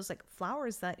one of those like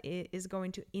flowers that is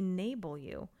going to enable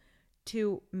you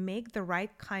to make the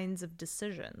right kinds of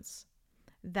decisions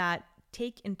that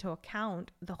take into account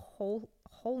the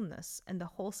wholeness and the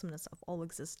wholesomeness of all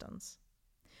existence.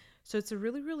 So it's a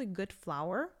really, really good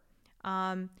flower.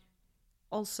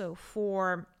 Also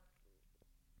for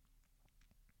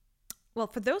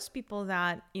those people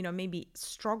that, maybe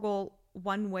struggle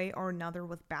one way or another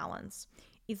with balance,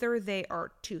 either they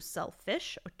are too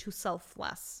selfish or too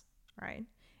selfless, right?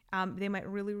 They might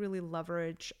really, really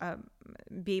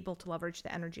be able to leverage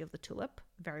the energy of the tulip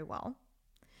very well.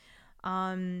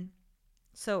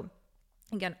 So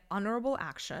again, honorable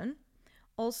action.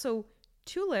 Also,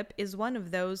 tulip is one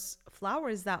of those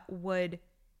flowers that would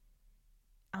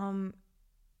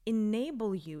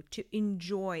enable you to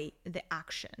enjoy the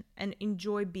action and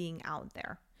enjoy being out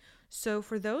there. So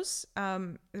for those,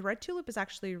 the red tulip is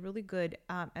actually really good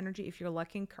energy if you're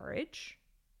lacking courage.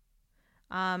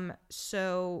 But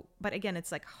again,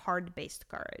 it's like heart-based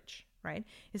courage, right?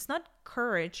 It's not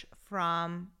courage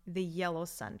from the yellow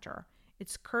center.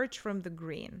 It's courage from the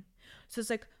green. So it's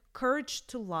like courage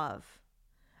to love.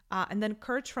 And then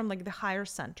courage from like the higher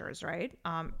centers, right?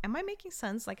 Am I making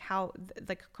sense? Like how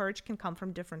like courage can come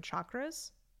from different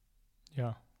chakras?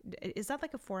 Yeah. Is that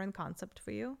like a foreign concept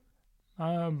for you?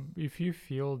 If you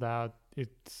feel that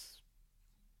it's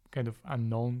kind of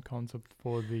unknown concept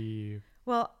for the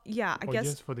Well, yeah, I audience,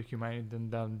 guess. for the humanity,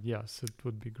 then yes, it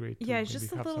would be great to Yeah, it's maybe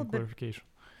just a have little some bit. clarification.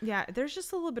 Yeah, there's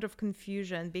just a little bit of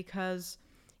confusion because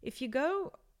if you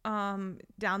go down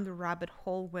the rabbit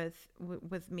hole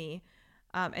with me,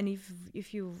 and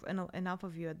if you've enough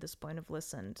of you at this point have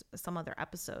listened some other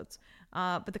episodes,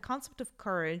 but the concept of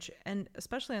courage, and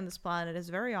especially on this planet, is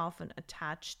very often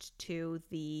attached to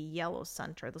the yellow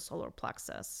center, the solar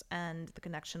plexus, and the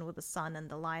connection with the sun and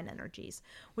the lion energies,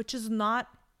 which is not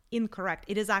incorrect.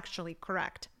 It is actually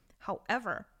correct.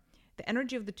 However, the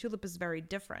energy of the tulip is very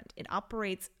different. It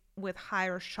operates with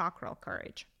higher chakral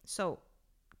courage. So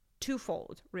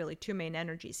twofold, really, two main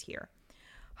energies here.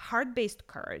 Heart-based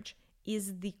courage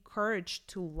is the courage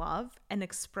to love and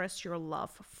express your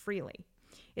love freely.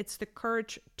 It's the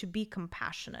courage to be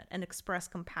compassionate and express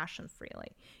compassion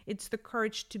freely. It's the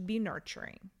courage to be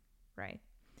nurturing, right?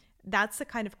 That's the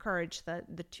kind of courage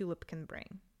that the tulip can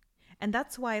bring. And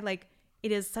that's why, like,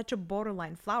 it is such a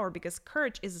borderline flower, because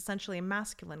courage is essentially a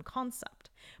masculine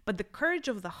concept. But the courage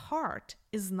of the heart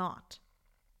is not.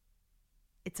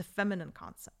 It's a feminine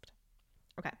concept.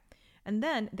 Okay. And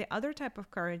then the other type of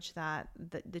courage that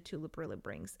the tulip really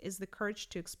brings is the courage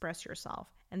to express yourself.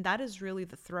 And that is really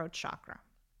the throat chakra.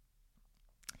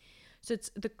 So it's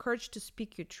the courage to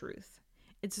speak your truth.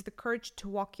 It's the courage to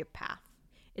walk your path.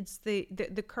 It's the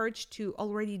courage to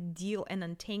already deal and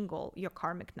untangle your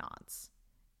karmic knots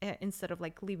instead of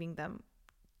like leaving them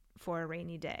for a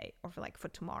rainy day or for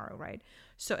tomorrow, right?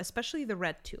 So especially the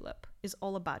red tulip is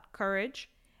all about courage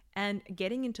and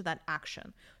getting into that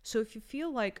action. So if you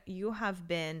feel like you have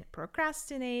been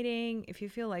procrastinating, if you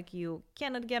feel like you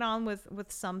cannot get on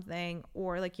with something,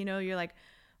 or like, you're like,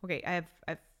 okay,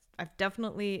 I've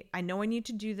definitely, I know I need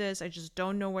to do this, I just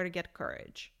don't know where to get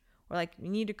courage. Or like you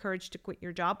need the courage to quit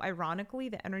your job. Ironically,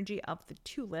 the energy of the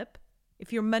tulip,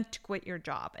 if you're meant to quit your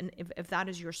job, and if that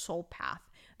is your soul path,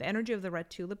 the energy of the red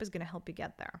tulip is going to help you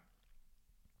get there.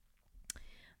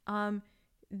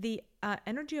 The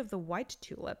energy of the white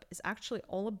tulip is actually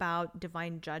all about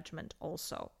divine judgment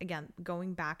also. Again,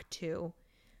 going back to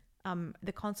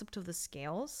the concept of the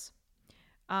scales.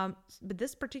 But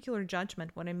this particular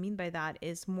judgment, what I mean by that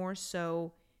is more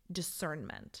so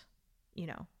discernment,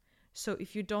 So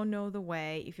if you don't know the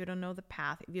way, if you don't know the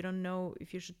path, if you don't know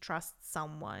if you should trust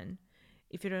someone,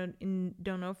 if you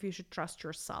don't know if you should trust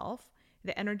yourself,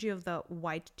 the energy of the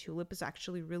white tulip is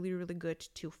actually really, really good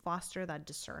to foster that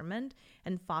discernment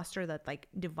and foster that like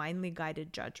divinely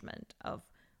guided judgment of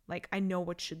like, I know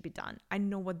what should be done. I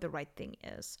know what the right thing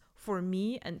is for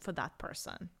me and for that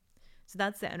person. So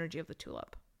that's the energy of the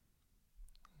tulip.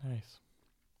 Nice.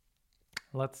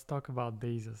 Let's talk about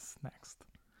daisies next.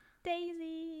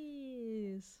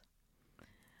 Daisies.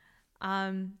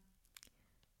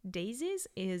 Daisies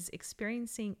is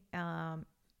experiencing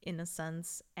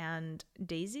innocence, and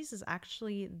daisies is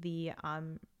actually the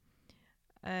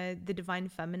divine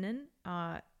feminine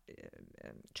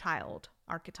child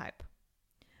archetype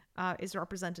is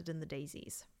represented in the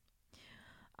daisies.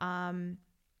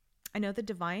 I know the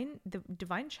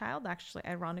divine child actually,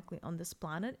 ironically, on this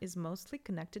planet is mostly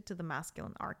connected to the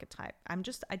masculine archetype. I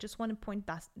just want to point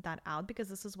that out because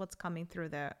this is what's coming through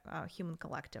the human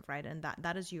collective, right? And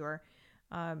that is your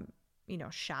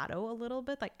shadow a little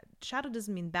bit. Like, shadow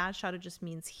doesn't mean bad, shadow just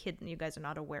means hidden. You guys are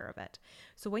not aware of it.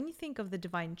 So when you think of the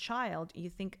divine child, you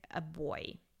think a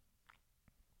boy.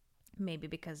 Maybe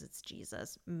because it's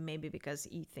Jesus, maybe because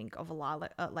you think of a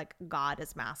lot like God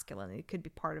as masculine. It could be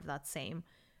part of that same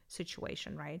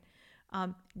situation, right?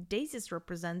 Daisies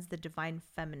represents the divine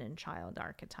feminine child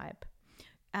archetype.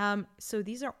 So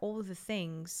these are all the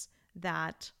things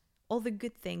all the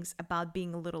good things about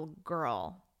being a little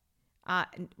girl.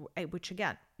 Which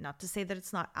again, not to say that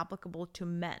it's not applicable to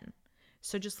men.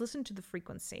 So just listen to the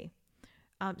frequency.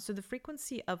 So the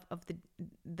frequency of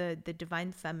the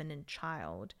divine feminine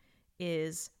child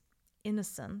is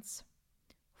innocence,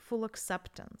 full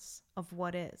acceptance of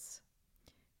what is,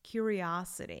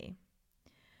 curiosity,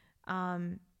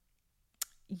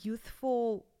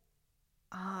 youthful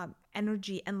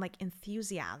energy and like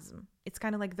enthusiasm. It's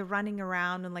kind of like the running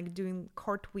around and like doing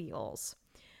cartwheels.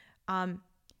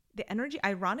 The energy,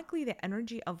 ironically, the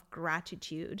energy of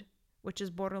gratitude, which is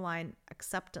borderline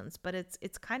acceptance, but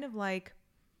it's kind of like,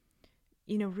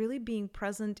 really being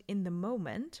present in the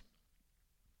moment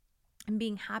and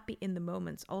being happy in the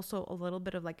moments. Also a little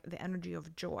bit of like the energy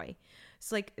of joy.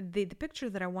 So like the picture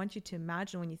that I want you to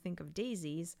imagine when you think of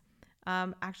daisies,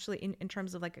 actually in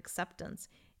terms of like acceptance,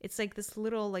 it's like this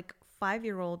little like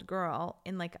 5-year-old girl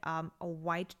in like a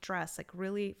white dress, like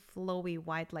really flowy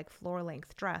white, like floor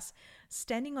length dress,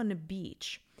 standing on a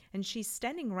beach. And she's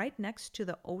standing right next to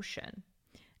the ocean.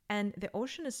 And the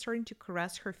ocean is starting to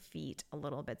caress her feet a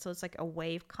little bit. So it's like a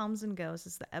wave comes and goes.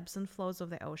 It's the ebbs and flows of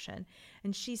the ocean.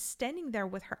 And she's standing there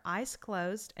with her eyes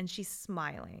closed and she's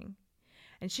smiling.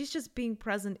 And she's just being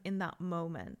present in that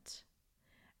moment.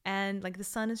 And like the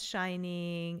sun is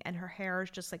shining and her hair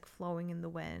is just like flowing in the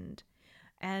wind.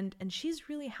 And she's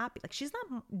really happy. Like she's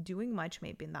not doing much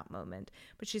maybe in that moment,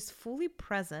 but she's fully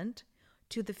present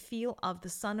to the feel of the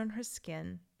sun on her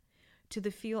skin, to the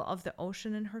feel of the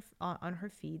ocean in her on her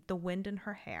feet, the wind in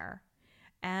her hair,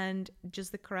 and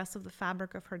just the caress of the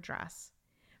fabric of her dress.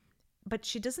 But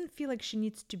she doesn't feel like she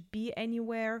needs to be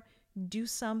anywhere, do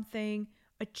something,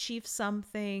 achieve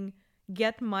something,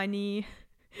 get money,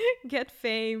 get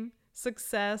fame,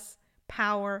 success,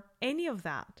 power, any of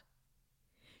that.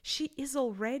 She is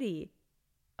already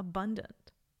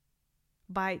abundant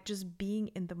by just being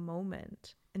in the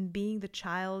moment and being the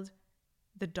child,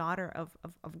 the daughter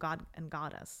of God and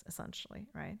Goddess, essentially,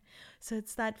 right? So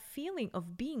it's that feeling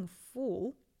of being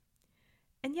full.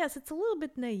 And yes, it's a little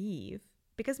bit naive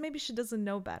because maybe she doesn't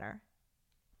know better.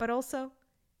 But also,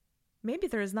 maybe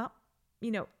there is not,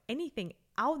 anything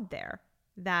out there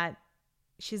that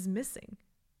she's missing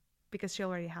because she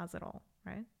already has it all,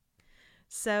 right?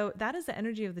 So that is the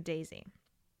energy of the daisy.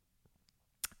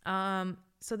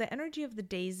 So the energy of the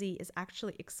daisy is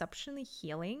actually exceptionally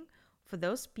healing for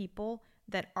those people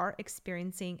that are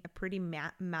experiencing a pretty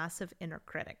massive inner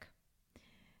critic.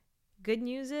 Good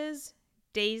news is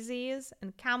daisies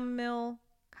and chamomile,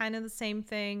 kind of the same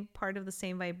thing, part of the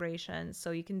same vibration.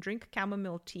 So you can drink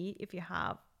chamomile tea if you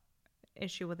have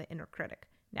issue with the inner critic.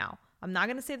 Now, I'm not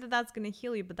going to say that that's going to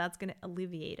heal you, but that's going to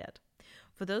alleviate it.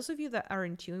 For those of you that are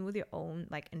in tune with your own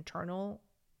like internal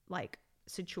like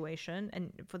situation,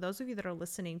 and for those of you that are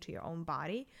listening to your own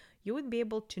body, you would be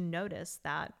able to notice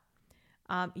that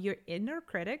your inner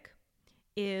critic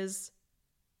is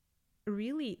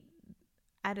really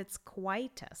at its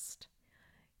quietest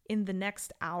in the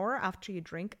next hour after you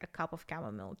drink a cup of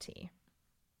chamomile tea.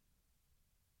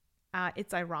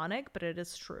 It's ironic, but it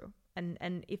is true.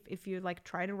 And if you like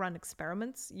try to run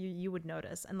experiments, you would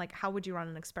notice. And like, how would you run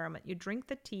an experiment? You drink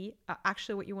the tea.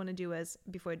 Actually, what you want to do is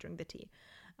before you drink the tea,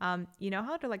 you know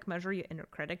how to like measure your inner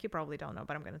critic? You probably don't know,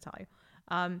 but I'm going to tell you.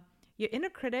 Your inner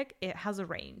critic, it has a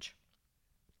range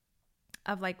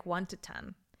of like 1 to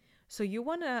 10. So you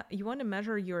want to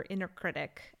measure your inner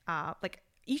critic. Like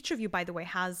each of you, by the way,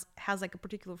 has like a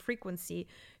particular frequency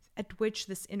at which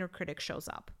this inner critic shows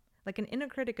up. Like an inner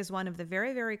critic is one of the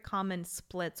very, very common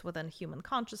splits within human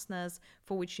consciousness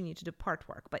for which you need to do part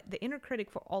work. But the inner critic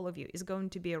for all of you is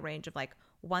going to be a range of like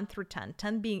 1 through 10.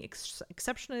 10 being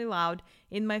exceptionally loud,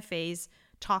 in my face,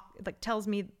 tells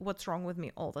me what's wrong with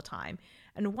me all the time.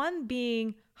 And 1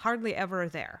 being hardly ever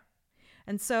there.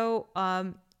 And so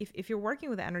if you're working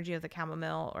with the energy of the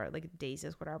chamomile or like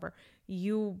daisies, whatever,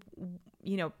 you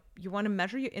want to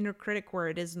measure your inner critic where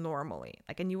it is normally.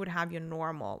 Like, and you would have your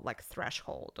normal like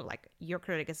threshold, or like your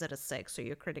critic is at a 6 or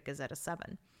your critic is at a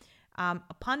 7.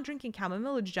 Upon drinking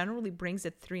chamomile, it generally brings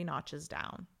it 3 notches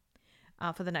down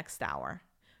for the next hour.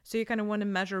 So you kind of want to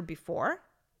measure before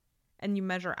and you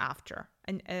measure after.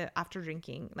 And after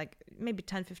drinking, like maybe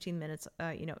 10-15 minutes,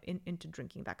 into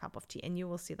drinking that cup of tea, and you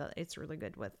will see that it's really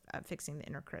good with fixing the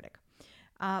inner critic.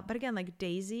 But again, like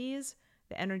daisies,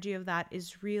 the energy of that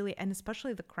is really, and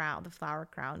especially the flower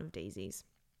crown of daisies,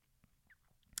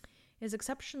 is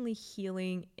exceptionally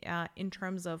healing in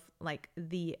terms of like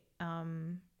the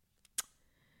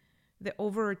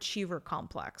overachiever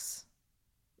complex,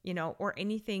 or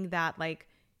anything that like,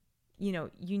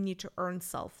 you need to earn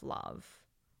self-love,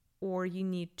 or you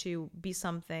need to be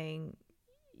something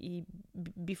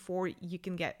before you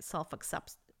can get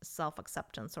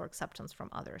self-acceptance or acceptance from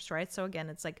others, right? So again,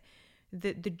 it's like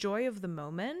the joy of the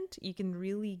moment. You can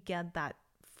really get that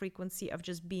frequency of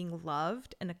just being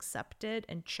loved and accepted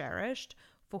and cherished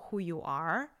for who you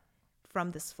are from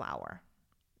this flower.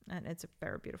 And it's a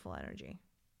very beautiful energy.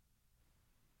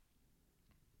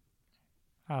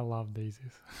 I love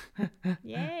daisies.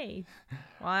 Yay.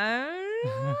 What?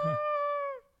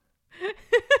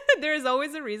 There's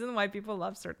always a reason why people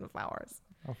love certain flowers.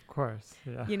 Of course,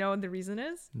 yeah. You know what the reason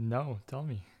is? No, tell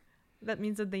me. That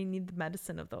means that they need the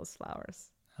medicine of those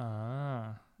flowers.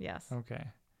 Ah, Yes. okay.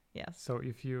 Yes. So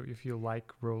if you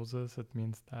like roses, it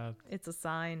means that It's a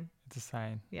sign. it's a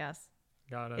sign. Yes.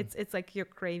 Got it. It's like you're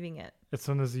craving it. As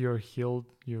soon as you're healed,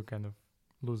 you kind of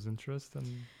lose interest in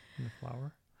the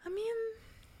flower. I mean,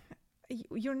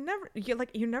 you're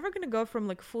never gonna go from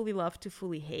like fully love to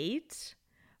fully hate,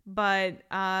 but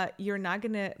you're not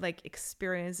gonna like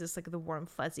experience this like the warm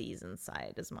fuzzies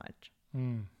inside as much.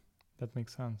 That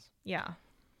makes sense. Yeah.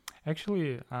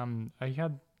 Actually, I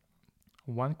had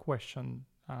one question.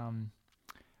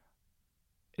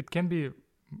 It can be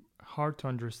hard to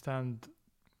understand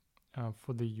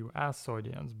for the US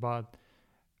audience, but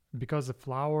because the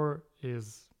flower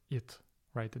is it,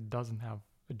 right? It doesn't have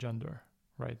a gender,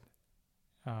 right?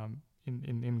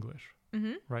 In English,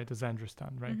 Mm-hmm. right? As I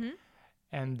understand, right? Mm-hmm.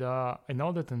 And I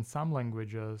know that in some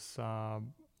languages,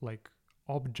 like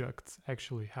objects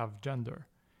actually have gender,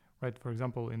 right? For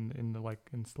example,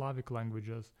 in Slavic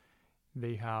languages,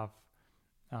 they have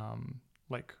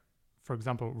like, for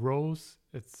example, rose,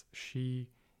 it's she,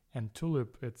 and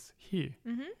tulip, it's he.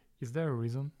 Mm-hmm. Is there a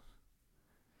reason?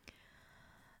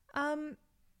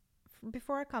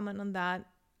 Before I comment on that,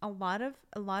 a lot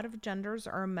of genders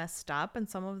are messed up, and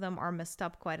some of them are messed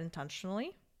up quite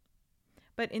intentionally.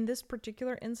 But in this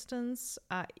particular instance,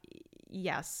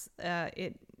 yes,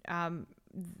 the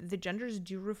genders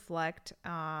do reflect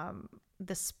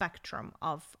the spectrum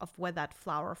of where that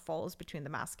flower falls between the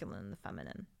masculine and the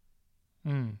feminine.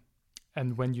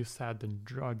 And when you said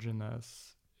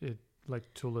androgynous, it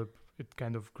like tulip, it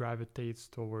kind of gravitates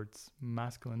towards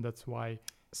masculine. That's why.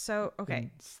 So, okay.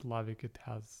 In Slavic, it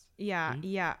has. Yeah, he.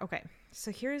 yeah, okay.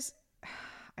 So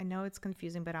I know it's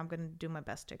confusing, but I'm going to do my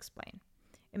best to explain.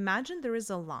 Imagine there is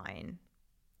a line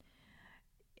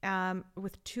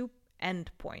with two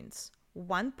end points.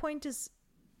 One point is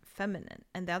feminine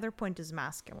and the other point is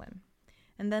masculine.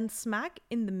 And then smack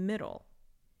in the middle,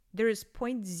 there is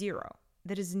point 0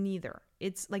 that is neither.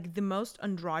 It's like the most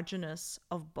androgynous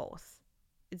of both.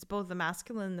 It's both the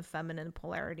masculine and the feminine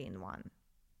polarity in one.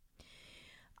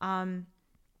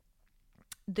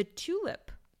 The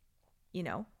tulip,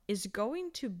 is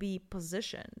going to be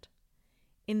positioned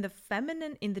in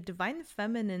the divine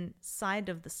feminine side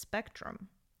of the spectrum,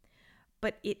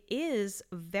 but it is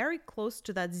very close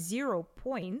to that 0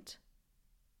 point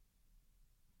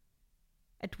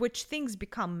at which things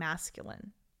become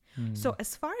masculine. So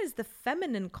as far as the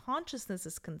feminine consciousness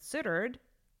is considered,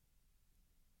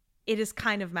 it is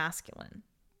kind of masculine.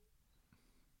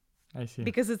 I see.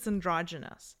 Because it's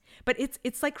androgynous, but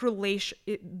it's like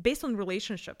based on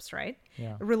relationships, right?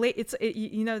 Yeah. This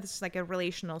is like a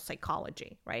relational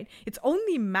psychology, right? It's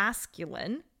only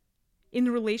masculine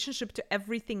in relationship to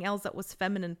everything else that was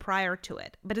feminine prior to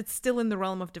it, but it's still in the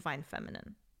realm of divine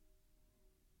feminine.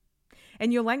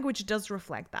 And your language does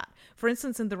reflect that. For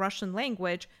instance, in the Russian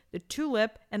language, the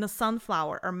tulip and the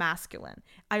sunflower are masculine.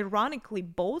 Ironically,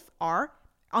 both are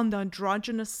on the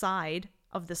androgynous side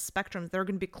of the spectrum. They're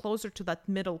going to be closer to that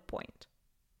middle point.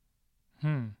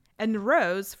 And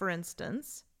rose, for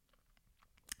instance,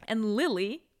 and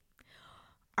lily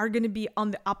are going to be on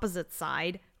the opposite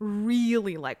side,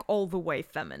 really like all the way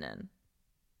feminine.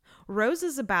 Rose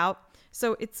is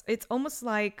so it's almost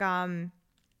like,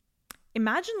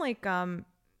 imagine like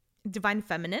divine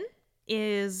feminine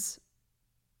is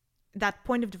that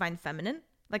point of divine feminine,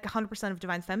 like 100% of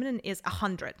divine feminine is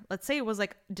 100. Let's say it was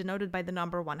like denoted by the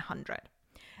number 100.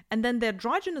 And then the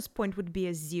androgynous point would be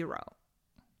a 0,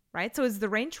 right? So it's the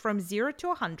range from 0 to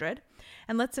 100.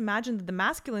 And let's imagine that the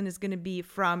masculine is going to be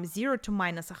from 0 to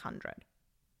minus 100.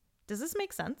 Does this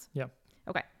make sense? Yeah.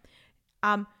 Okay.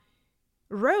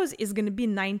 Rose is going to be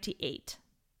 98.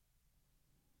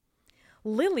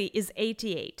 Lily is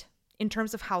 88 in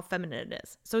terms of how feminine it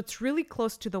is. So it's really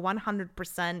close to the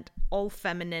 100% all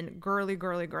feminine, girly,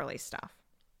 girly, girly stuff.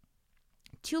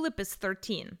 Tulip is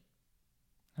 13.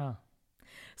 Ah.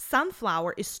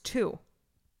 Sunflower is 2.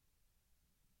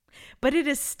 But it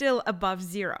is still above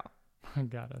 0. I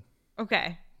got it.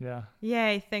 Okay. Yeah.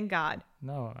 Yay, thank God.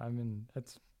 No, I mean,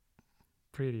 it's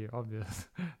pretty obvious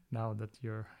now that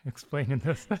you're explaining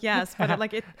this. Yes, but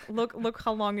look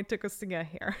how long it took us to get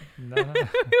here. No. We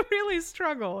really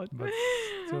struggled. But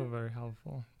still very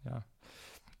helpful. Yeah.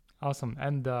 Awesome.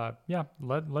 And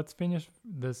let's finish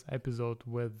this episode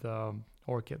with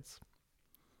orchids.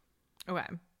 Okay.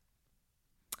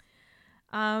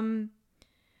 An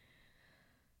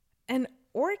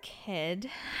orchid,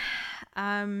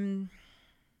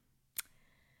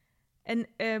 And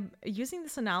using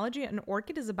this analogy, an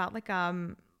orchid is about like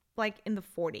in the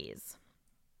 40s.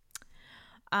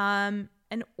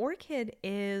 An orchid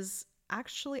is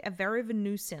actually a very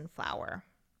Venusian flower.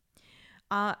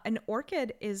 An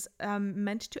orchid is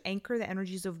meant to anchor the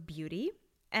energies of beauty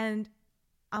and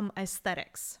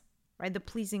aesthetics, right? The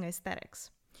pleasing aesthetics.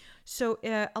 So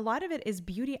a lot of it is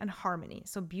beauty and harmony.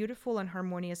 So beautiful and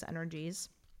harmonious energies.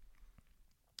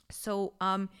 So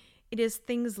it is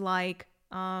things like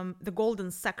the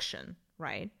golden section,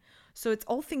 right? So it's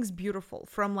all things beautiful,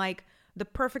 from like the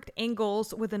perfect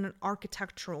angles within an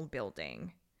architectural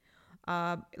building,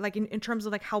 like in terms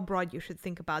of like how broad you should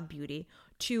think about beauty,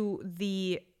 to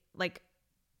the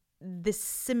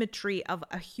symmetry of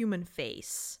a human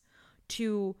face,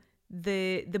 to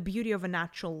the beauty of a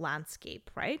natural landscape,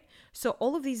 right? So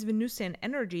all of these Venusian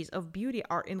energies of beauty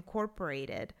are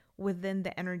incorporated within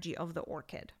the energy of the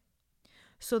orchid.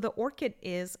 So the orchid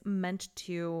is meant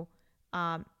to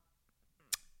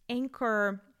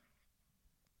anchor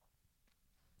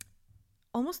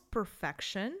almost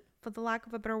perfection, for the lack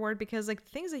of a better word, because like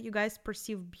things that you guys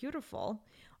perceive beautiful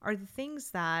are the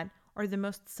things that are the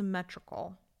most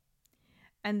symmetrical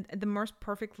and the most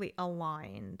perfectly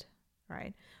aligned,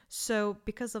 right? So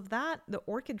because of that, the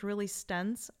orchid really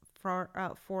stands for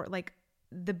like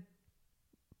the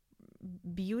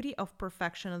beauty of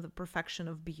perfection, and the perfection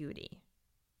of beauty,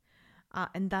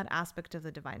 and that aspect of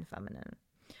the divine feminine.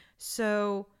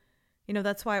 So, you know,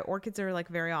 that's why orchids are like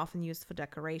very often used for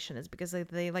decoration, is because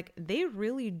they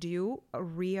really do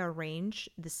rearrange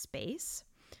the space.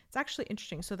 It's actually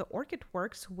interesting. So the orchid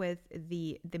works with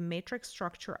the matrix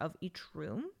structure of each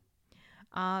room,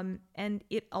 and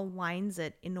it aligns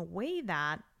it in a way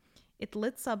that it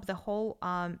lifts up the whole.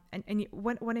 And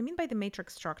what I mean by the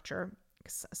matrix structure,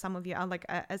 some of you are like,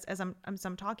 as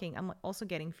I'm talking, I'm also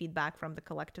getting feedback from the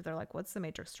collective. They're like, what's the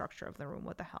matrix structure of the room?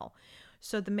 What the hell?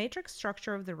 So the matrix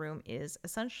structure of the room is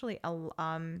essentially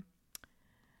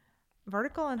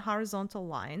vertical and horizontal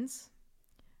lines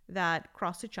that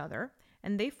cross each other,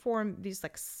 and they form these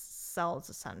like cells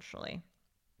essentially,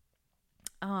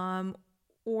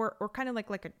 or kind of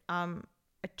like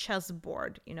a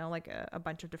chessboard, you know, like a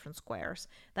bunch of different squares.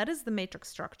 That is the matrix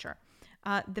structure.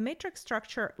 The matrix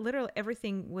structure, literally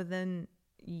everything within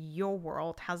your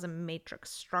world has a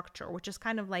matrix structure, which is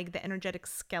kind of like the energetic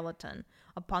skeleton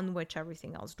upon which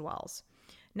everything else dwells.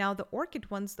 Now, the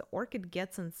orchid, once the orchid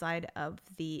gets inside of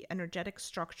the energetic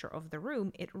structure of the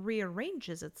room, it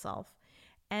rearranges itself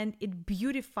and it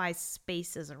beautifies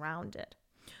spaces around it.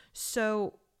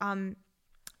 So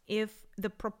if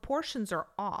the proportions are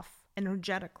off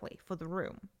energetically for the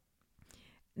room,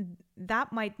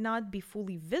 that might not be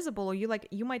fully visible, or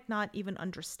you might not even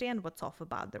understand what's off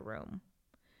about the room.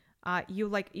 You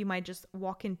might just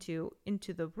walk into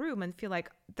the room and feel like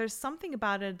there's something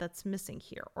about it that's missing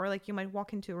here, or like you might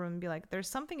walk into a room and be like, there's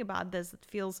something about this that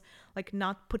feels like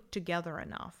not put together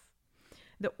enough.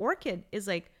 The orchid is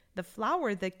like the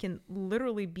flower that can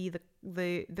literally be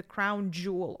the crown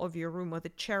jewel of your room, or the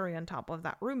cherry on top of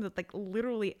that room, that like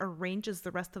literally arranges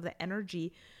the rest of the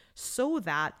energy so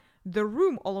that the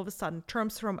room all of a sudden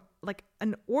turns from like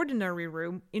an ordinary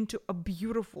room into a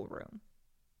beautiful room.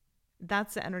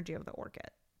 That's the energy of the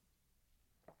orchid.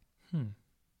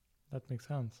 That makes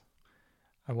sense.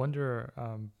 I wonder,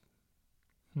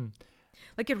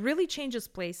 like it really changes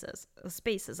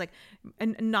spaces, like,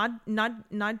 and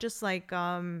not just like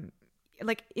in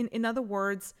other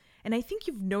words, and I think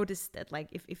you've noticed it, like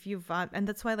if you've and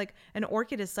that's why like an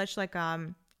orchid is such like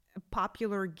a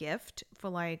popular gift for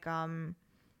like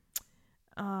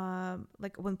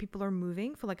when people are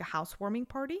moving for like a housewarming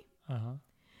party.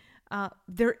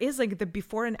 There is like the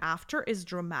before and after is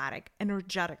dramatic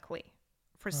energetically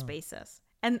for spaces.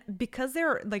 And because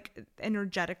they're like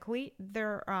energetically,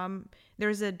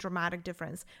 there's a dramatic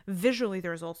difference. Visually,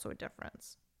 there's also a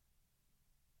difference.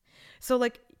 So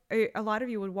like a lot of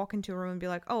you would walk into a room and be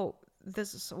like, oh,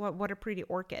 this is what a pretty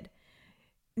orchid.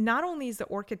 Not only is the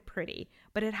orchid pretty,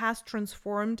 but it has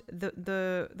transformed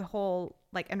the whole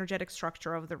like energetic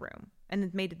structure of the room, and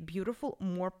it made it beautiful,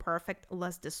 more perfect,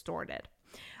 less distorted.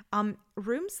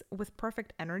 Rooms with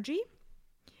perfect energy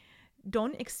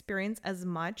don't experience as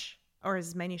much, or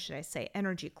as many, should I say,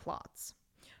 energy clots.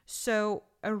 So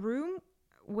a room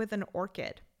with an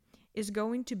orchid is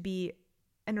going to be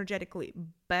energetically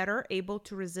better able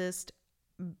to resist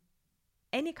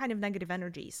any kind of negative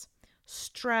energies,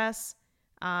 stress,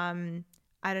 any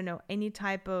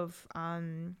type of,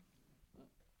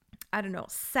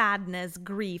 sadness,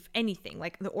 grief, anything.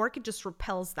 Like the orchid just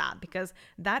repels that, because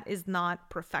that is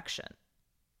not perfection,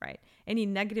 right? Any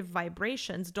negative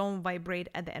vibrations don't vibrate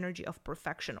at the energy of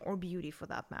perfection or beauty for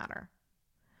that matter.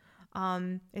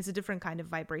 It's a different kind of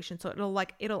vibration. So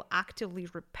it'll actively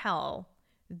repel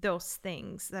those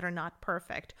things that are not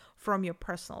perfect from your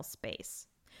personal space.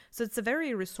 So it's a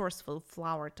very resourceful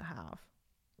flower to have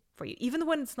for you, even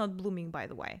when it's not blooming, by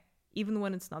the way, even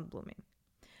when it's not blooming.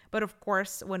 But of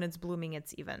course, when it's blooming,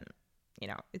 it's even,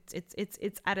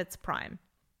 it's at its prime.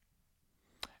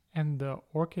 And the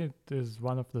orchid is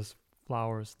one of those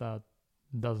flowers that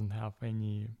doesn't have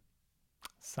any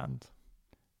scent.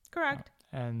 Correct.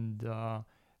 And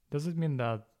does it mean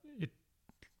that it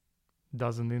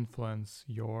doesn't influence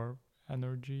your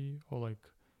energy or like?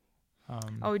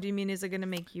 Oh, do you mean is it gonna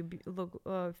make you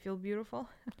feel beautiful?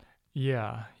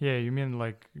 Yeah. You mean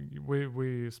like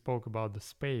we spoke about the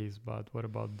space, but what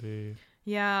about the?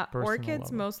 Yeah,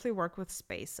 orchids level? mostly work with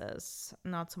spaces,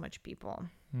 not so much people.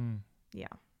 Yeah.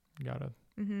 Got it.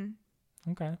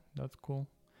 Mm-hmm. Okay, that's cool.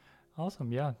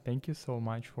 Awesome. Yeah, thank you so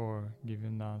much for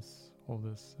giving us all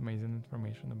this amazing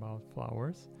information about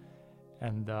flowers.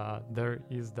 And there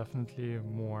is definitely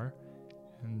more.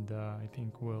 And I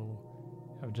think we'll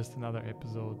have just another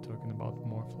episode talking about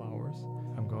more flowers.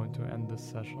 I'm going to end this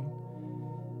session.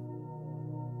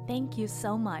 Thank you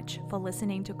so much for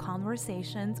listening to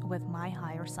Conversations with My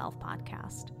Higher Self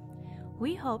podcast.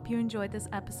 We hope you enjoyed this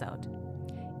episode.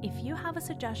 If you have a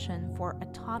suggestion for a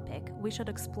topic we should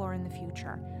explore in the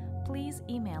future, please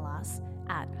email us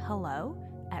at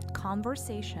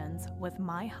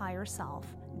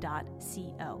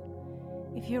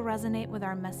hello@conversationswithmyhigherself.co. If you resonate with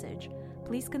our message,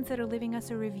 please consider leaving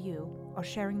us a review or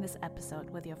sharing this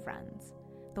episode with your friends.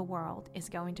 The world is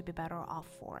going to be better off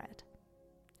for it.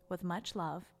 With much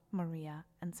love, Maria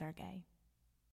and Sergey.